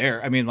it's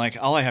there. I mean,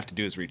 all I have to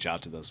do is reach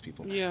out to those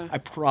people. Yeah. I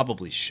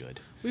probably should.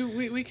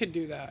 We could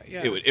do that.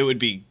 Yeah. It would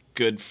be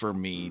good for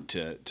me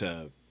to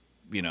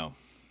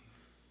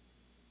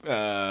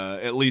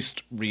at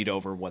least read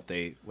over what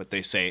they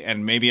say,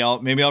 and maybe I'll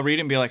read it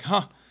and be like,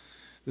 huh,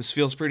 this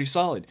feels pretty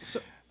solid.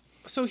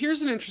 So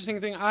here's an interesting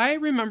thing. I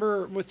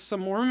remember with some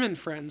Mormon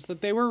friends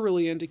that they were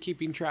really into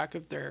keeping track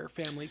of their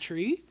family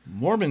tree.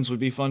 Mormons would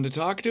be fun to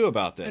talk to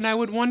about this. And I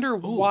would wonder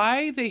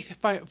why they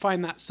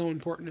find that so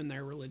important in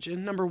their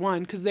religion. Number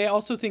one, because they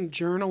also think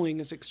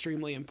journaling is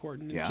extremely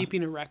important in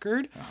keeping a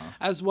record,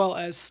 as well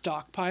as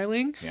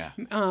stockpiling. Yeah.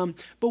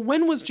 But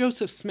when was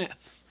Joseph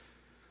Smith?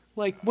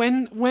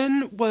 When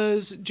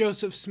was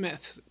Joseph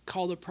Smith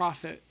called a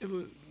prophet?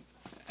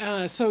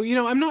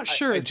 I'm not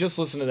sure. I just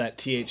listened to that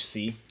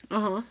THC.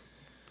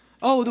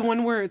 Oh, the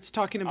one where it's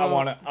talking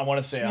about I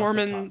want to say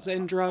Mormons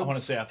and drugs. I want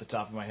to say off the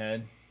top of my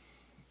head,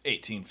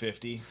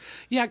 1850.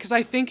 Yeah, because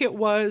I think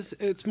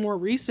it's more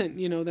recent,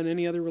 than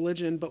any other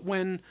religion. But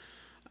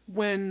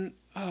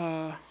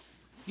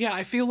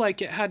I feel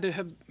like it had to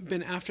have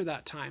been after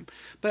that time.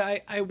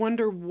 But I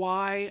wonder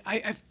why.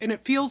 And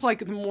it feels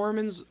like the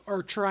Mormons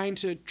are trying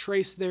to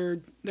trace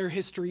their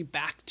history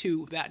back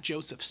to that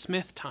Joseph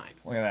Smith time.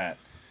 Look at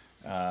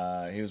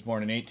that. He was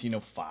born in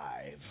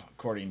 1805,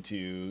 according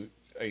to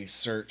a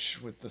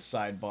search with the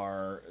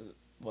sidebar.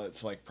 Well,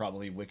 it's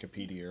probably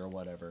Wikipedia or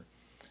whatever.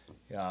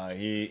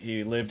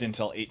 He lived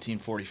until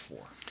 1844.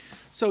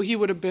 So he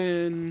would have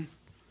been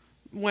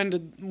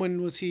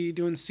When was he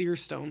doing seer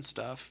stone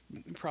stuff?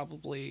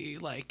 Probably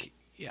like,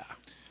 yeah.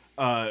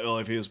 Well,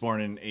 if he was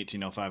born in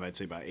 1805, I'd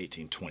say about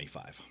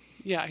 1825.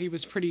 Yeah, he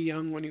was pretty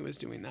young when he was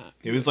doing that.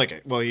 He was like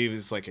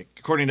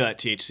according to that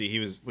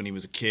THC, when he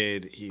was a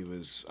kid, he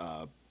was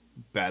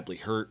badly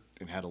hurt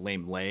and had a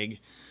lame leg,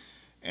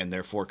 and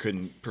therefore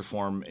couldn't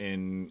perform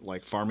in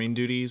like farming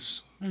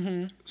duties.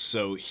 Mm-hmm.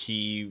 So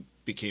he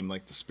became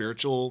like the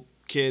spiritual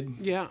kid.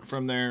 Yeah.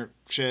 From their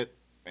shit,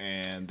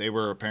 and they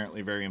were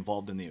apparently very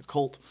involved in the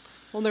occult.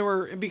 Well, they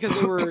were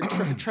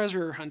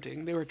treasure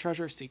hunting. They were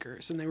treasure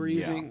seekers, and they were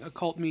using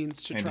occult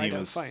means to try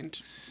to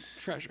find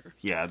treasure.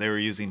 Yeah, they were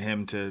using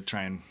him to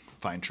try and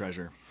find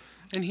treasure.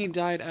 And he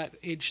died at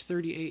age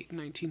 38 in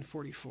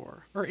 1944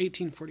 or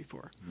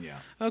 1844. Yeah.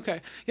 Okay.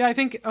 Yeah, I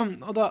think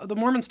the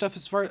Mormon stuff,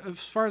 as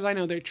far as I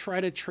know, they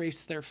try to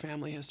trace their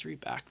family history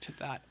back to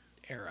that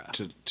era.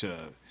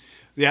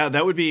 Yeah,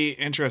 that would be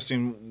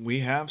interesting. We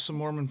have some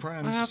Mormon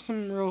friends. I have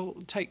some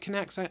real tight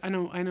connects. I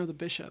know the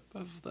bishop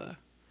of the.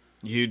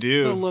 You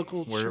do. The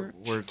local church.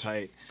 We're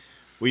tight.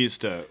 We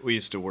used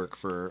to work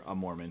for a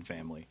Mormon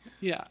family.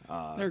 Yeah,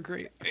 they're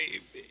great.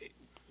 It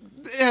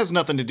has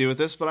nothing to do with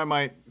this, but I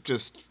might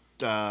just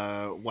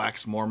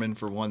wax Mormon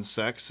for one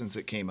sec since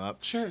it came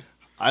up. Sure.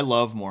 I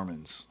love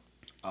Mormons.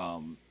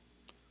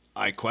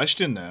 I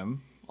question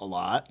them a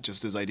lot,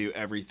 just as I do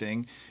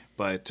everything.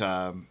 But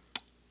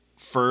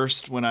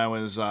first, when I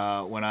was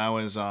I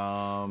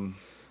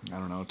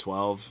don't know,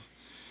 12,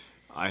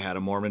 I had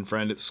a Mormon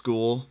friend at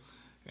school.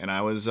 And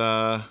I was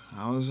a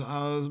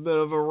bit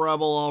of a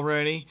rebel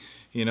already.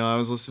 You know, I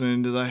was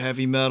listening to the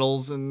heavy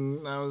metals,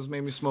 and I was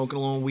maybe smoking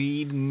a little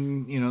weed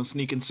and, you know,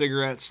 sneaking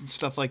cigarettes and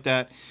stuff like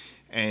that.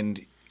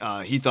 And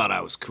he thought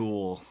I was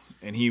cool,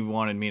 and he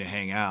wanted me to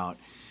hang out.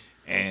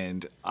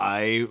 And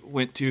I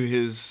went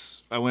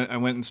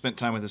and spent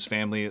time with his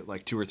family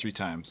like 2 or 3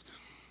 times.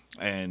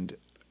 And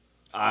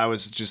I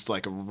was just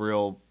like a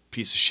real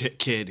piece of shit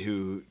kid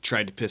who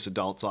tried to piss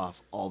adults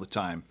off all the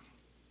time.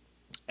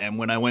 And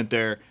when I went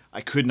there, I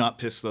could not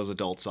piss those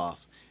adults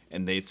off,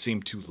 and they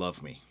seemed to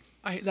love me.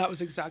 That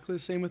was exactly the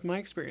same with my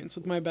experience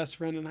with my best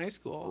friend in high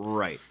school.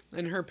 Right.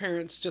 And her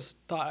parents just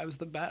thought I was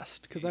the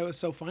best because I was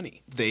so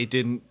funny. They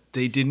didn't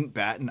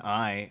bat an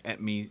eye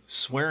at me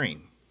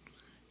swearing.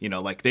 You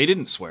know, like they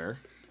didn't swear,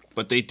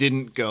 but they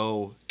didn't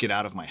go get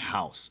out of my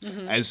house.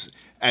 Mm-hmm.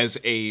 As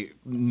a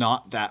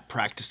not that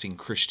practicing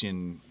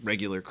Christian,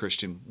 regular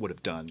Christian would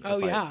have done. Oh,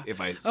 yeah.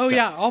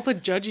 All the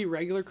judgy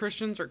regular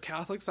Christians or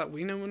Catholics that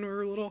we know when we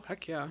were little.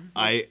 Heck yeah.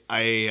 I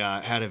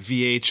had a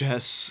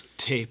VHS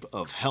tape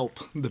of Help,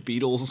 the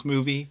Beatles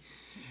movie,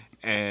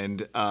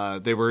 and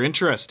they were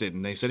interested,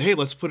 and they said, "Hey,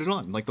 let's put it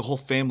on." Like the whole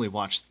family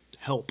watched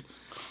Help,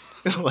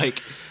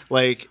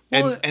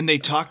 and they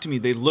talked to me.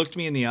 They looked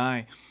me in the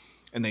eye,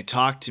 and they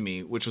talked to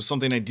me, which was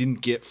something I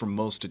didn't get from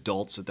most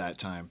adults at that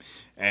time.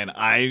 And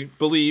I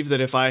believe that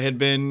if I had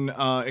been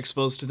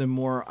exposed to them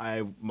more,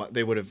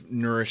 they would have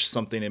nourished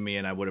something in me,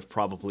 and I would have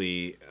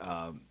probably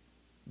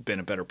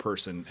been a better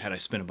person had I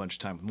spent a bunch of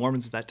time with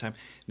Mormons at that time.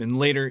 And then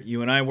later,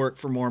 you and I worked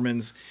for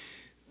Mormons.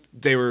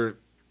 They were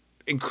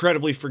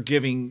incredibly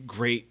forgiving,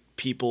 great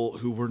people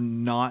who were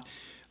not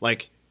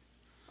like.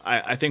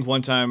 I think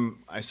one time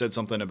I said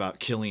something about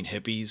killing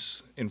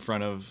hippies in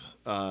front of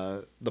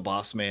the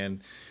boss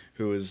man,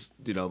 who was,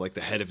 you know, like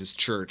the head of his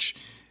church.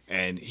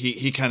 And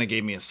he kind of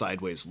gave me a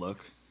sideways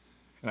look.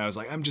 And I was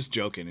like, I'm just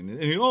joking.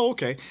 And he, oh,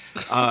 okay.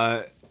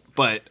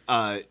 But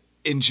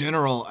in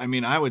general, I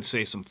mean, I would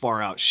say some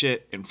far out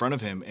shit in front of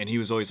him. And he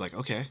was always like,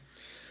 okay.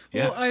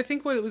 Yeah. Well, I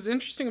think what was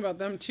interesting about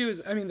them, too,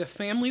 is, I mean, the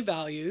family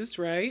values,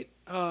 right?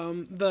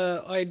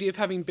 The idea of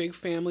having big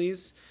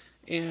families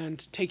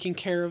and taking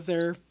care of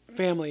their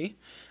family.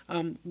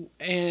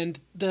 And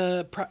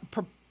the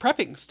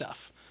prepping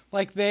stuff.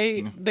 Like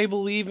they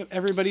believe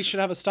everybody should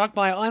have a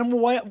stockpile. I don't know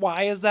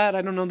why is that?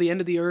 I don't know, the end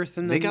of the earth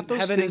and then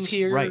heaven is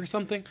here or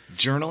something.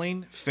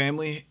 Journaling,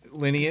 family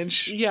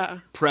lineage,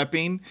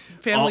 prepping,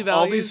 family values,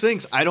 all these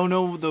things. I don't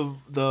know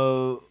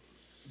the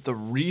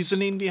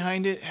reasoning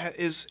behind it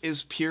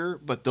is pure,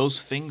 but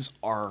those things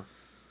are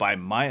by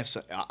my.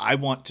 I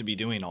want to be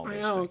doing all those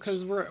things. I know,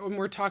 because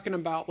we're talking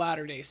about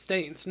Latter-day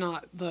Saints,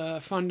 not the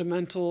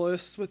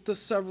fundamentalists with the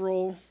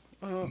several.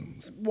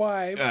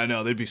 Wives. I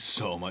know, they'd be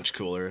so much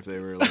cooler if they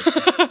were like,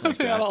 they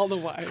got all the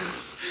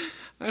wives.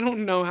 I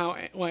don't know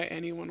why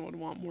anyone would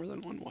want more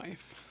than one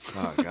wife.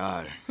 Oh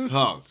God.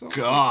 Oh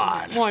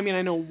God. Well, I mean,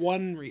 I know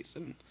one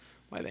reason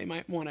why they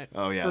might want it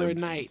for a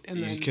night, and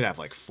then you could have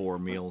like 4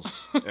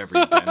 meals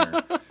every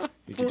dinner.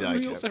 You could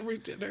every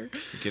dinner.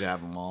 You could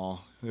have them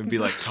all. It'd be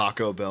like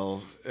Taco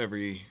Bell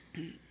every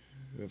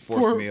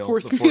fourth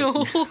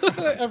meal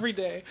every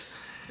day.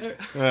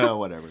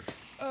 Whatever.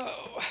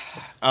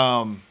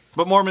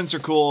 But Mormons are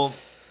cool.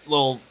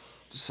 Little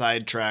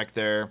sidetrack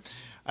there.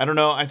 I don't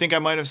know. I think I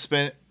might have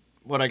spent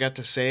what I got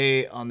to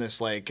say on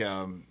this like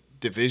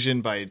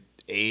division by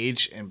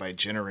age and by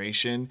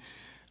generation.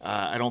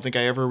 I don't think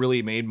I ever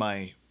really made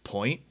my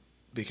point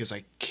because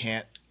I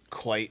can't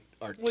quite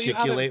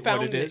articulate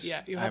what it is.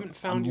 You haven't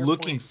found your point. I'm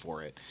looking point.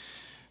 for it.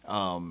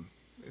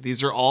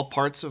 These are all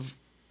parts of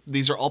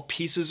these are all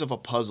pieces of a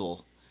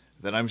puzzle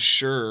that I'm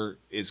sure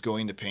is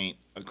going to paint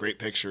a great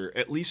picture,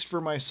 at least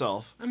for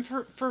myself. And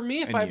for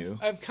me, if And you.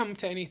 I've come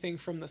to anything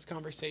from this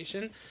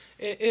conversation,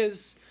 it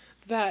is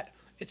that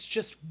it's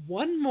just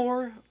one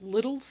more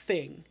little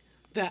thing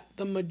that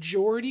the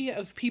majority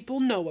of people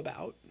know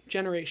about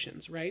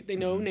generations, right? They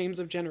know names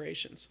of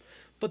generations,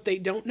 but they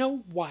don't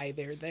know why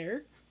they're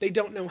there. They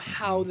don't know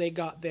how they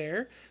got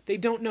there. They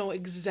don't know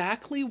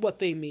exactly what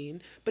they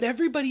mean, but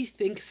everybody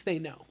thinks they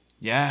know.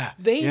 Yeah.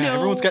 They know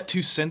everyone's got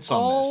 2 cents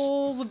on this.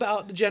 all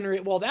about the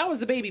generate. Well, that was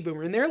the baby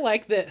boomer, and they're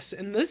like this,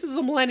 and this is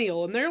a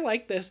millennial, and they're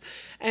like this,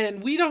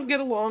 and we don't get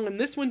along, and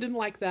this one didn't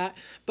like that.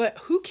 But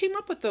who came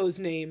up with those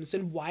names,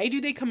 and why do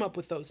they come up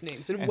with those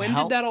names, and when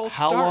did that all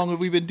start? How long have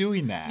we been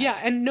doing that? Yeah,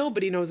 and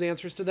nobody knows the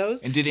answers to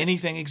those. And did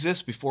anything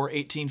exist before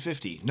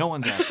 1850? No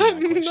one's asking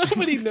that question.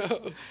 Nobody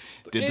knows.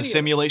 Did the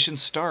simulation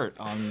start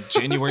on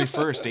January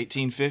 1st,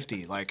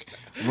 1850? Like,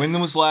 when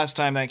was the last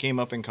time that came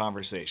up in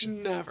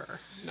conversation? Never.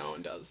 No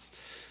one does.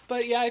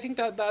 But yeah, I think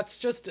that's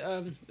just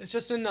it's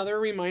just another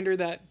reminder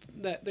that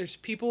there's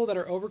people that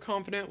are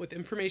overconfident with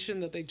information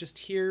that they just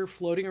hear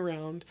floating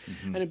around,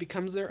 and it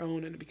becomes their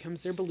own, and it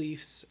becomes their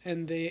beliefs,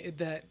 and they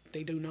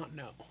do not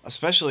know.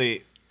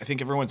 Especially, I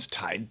think everyone's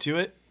tied to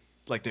it.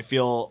 Like, they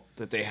feel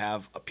that they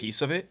have a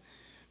piece of it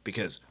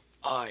because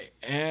I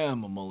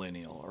am a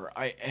millennial, or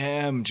I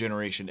am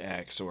Generation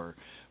X, or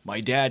my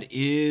dad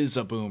is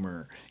a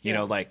boomer. You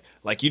know,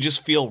 like you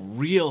just feel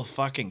real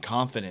fucking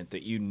confident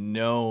that you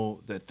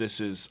know that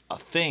this is a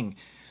thing.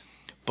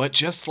 But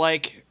just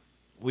like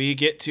we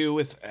get to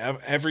with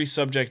every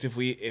subject,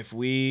 if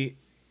we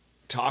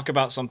talk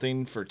about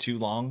something for too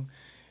long,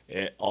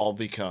 it all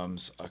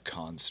becomes a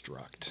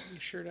construct.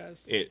 It sure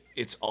does.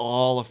 It's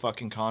all a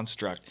fucking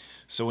construct.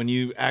 So when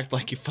you act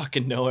like you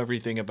fucking know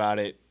everything about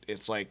it,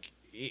 it's like,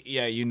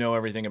 yeah, you know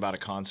everything about a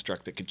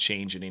construct that could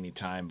change at any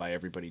time by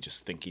everybody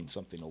just thinking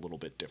something a little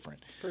bit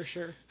different. For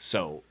sure.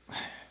 So,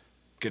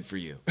 good for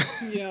you.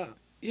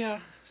 Yeah.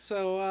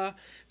 So,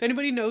 if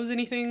anybody knows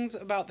anything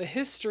about the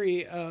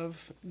history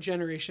of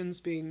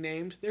generations being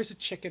named, there's a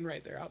chicken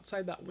right there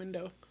outside that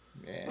window.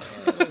 Yeah,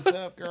 what's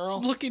up, girl?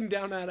 It's looking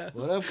down at us.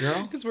 What up,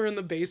 girl? Because we're in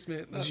the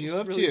basement. What you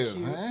up to? Cute.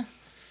 Huh?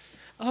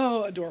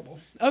 Oh, adorable.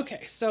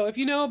 Okay, so if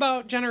you know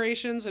about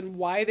generations and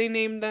why they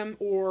named them,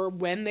 or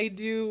when they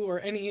do, or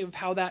any of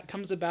how that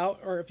comes about,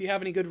 or if you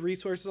have any good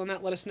resources on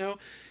that, let us know.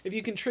 If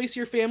you can trace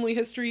your family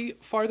history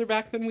farther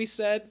back than we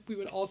said, we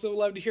would also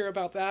love to hear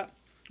about that.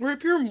 Or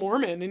if you're a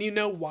Mormon and you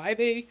know why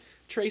they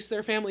trace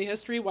their family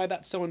history, why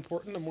that's so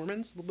important to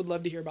Mormons, would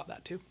love to hear about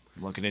that too.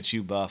 I'm looking at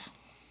you,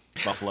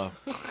 Buffalo.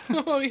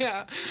 Oh,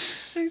 yeah.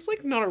 He's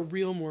like not a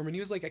real Mormon. He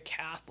was like a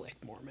Catholic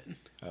Mormon.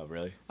 Oh,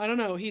 really? I don't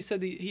know. He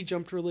said he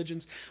jumped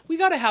religions. We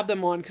got to have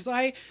them on because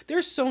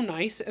they're so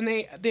nice,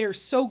 and they're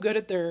so good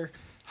at their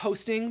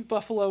hosting.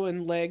 Buffalo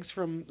and Legs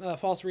from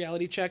False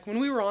Reality Check. When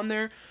we were on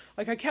there,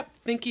 like, I kept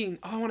thinking,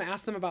 oh, I want to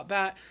ask them about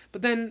that.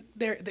 But then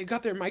they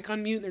got their mic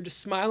on mute and they're just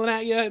smiling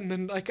at you. And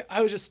then, like, I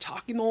was just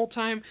talking the whole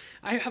time.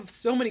 I have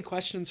so many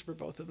questions for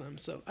both of them.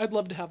 So I'd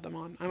love to have them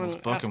on. I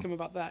want to ask them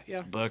about that. Yeah.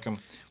 Let's book them.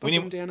 Book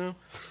them, Dano.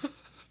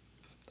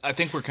 I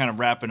think we're kind of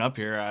wrapping up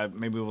here.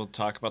 Maybe we'll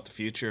talk about the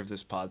future of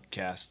this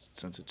podcast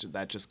since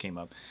that just came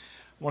up.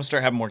 I want to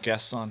start having more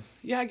guests on.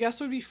 Yeah, I guess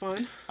would be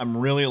fun. I'm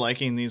really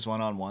liking these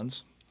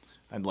one-on-ones.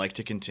 I'd like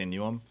to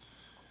continue them.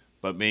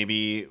 But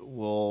maybe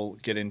we'll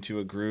get into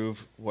a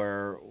groove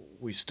where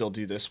we still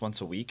do this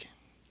once a week,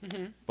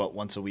 but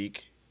once a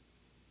week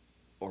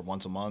or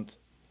once a month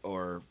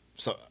or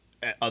so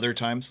at other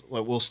times.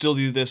 Like, we'll still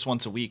do this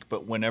once a week,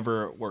 but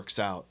whenever it works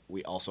out,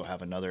 we also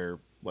have another,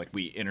 like,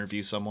 we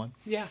interview someone.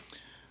 Yeah.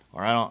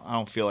 Or I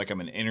don't feel like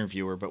I'm an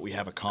interviewer, but we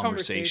have a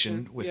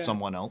conversation with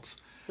someone else.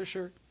 For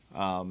sure.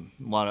 A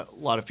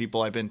lot of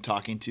people I've been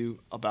talking to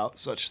about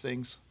such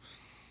things.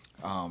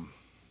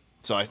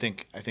 So I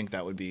think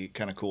that would be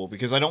kind of cool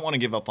because I don't want to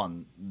give up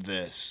on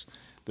this.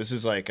 This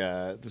is like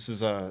this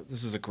is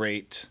a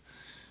great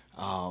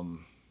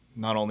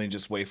not only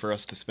just way for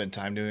us to spend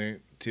time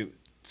to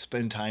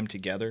spend time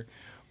together,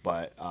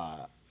 but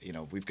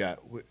we've got,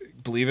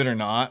 believe it or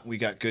not, we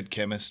got good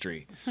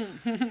chemistry.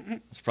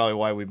 That's probably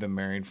why we've been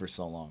married for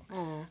so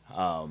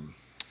long.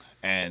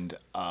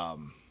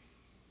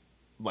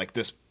 Like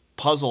this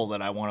puzzle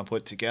that I want to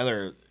put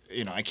together,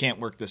 I can't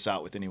work this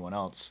out with anyone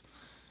else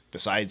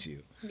besides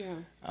you.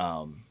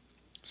 Yeah.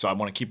 So I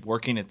want to keep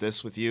working at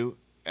this with you,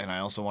 and I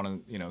also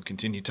want to,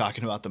 continue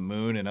talking about the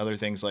moon and other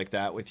things like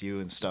that with you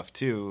and stuff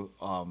too.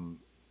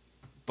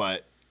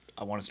 But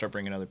I want to start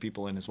bringing other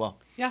people in as well.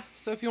 Yeah.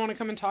 So if you want to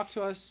come and talk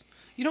to us,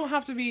 you don't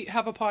have to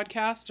have a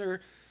podcast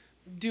or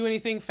do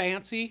anything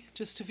fancy.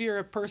 Just if you're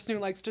a person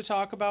who likes to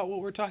talk about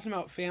what we're talking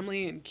about,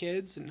 family and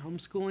kids and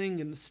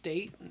homeschooling and the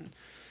state and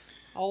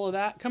all of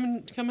that, come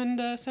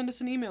and send us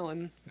an email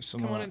and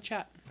come on and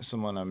chat.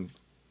 Someone I'm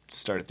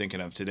started thinking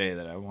of today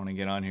that I want to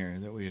get on here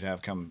that we'd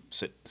have come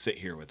sit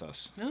here with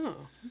us. Oh,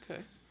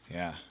 okay.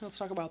 Yeah. Let's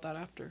talk about that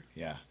after.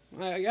 Yeah.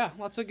 Yeah,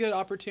 lots of good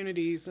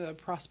opportunities,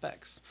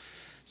 prospects.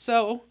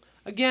 So,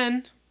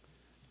 again,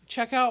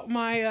 check out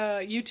my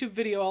YouTube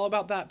video all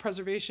about that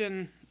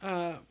preservation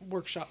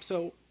workshop.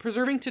 So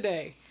Preserving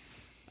Today,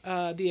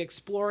 the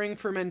Exploring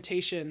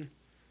Fermentation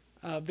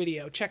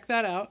video. Check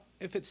that out.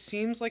 If it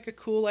seems like a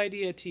cool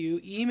idea to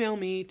you, email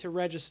me to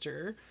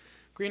register,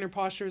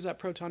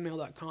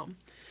 greenerpostures@protonmail.com.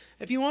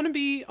 If you want to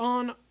be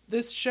on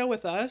this show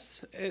with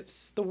us,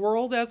 it's The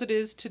World as It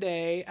Is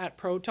Today at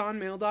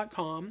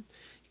protonmail.com.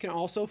 You can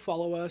also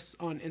follow us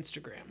on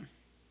Instagram.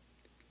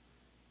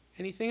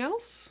 Anything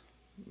else?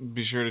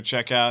 Be sure to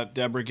check out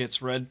Deborah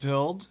Gets Red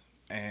Pilled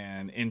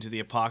and Into the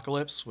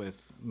Apocalypse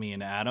with me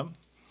and Adam.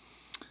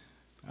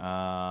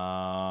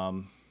 I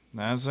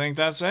think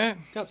that's it.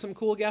 Got some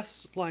cool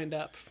guests lined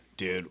up.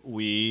 Dude,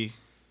 we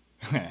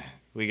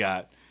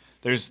got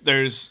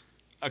there's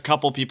a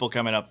couple people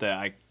coming up that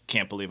I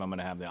can't believe I'm going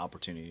to have the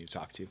opportunity to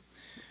talk to.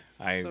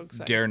 I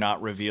dare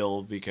not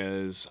reveal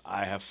because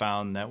I have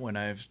found that when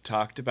I've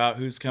talked about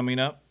who's coming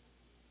up,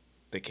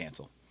 they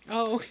cancel.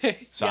 Oh,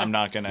 okay. So yeah. I'm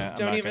not gonna.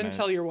 Don't even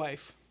tell your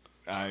wife.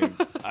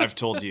 I've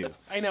told you.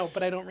 I know,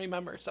 but I don't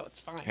remember, so it's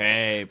fine.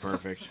 Hey,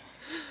 perfect.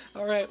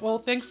 All right. Well,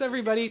 thanks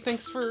everybody.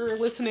 Thanks for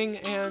listening,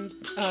 and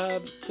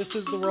this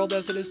is The World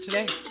as It Is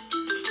Today.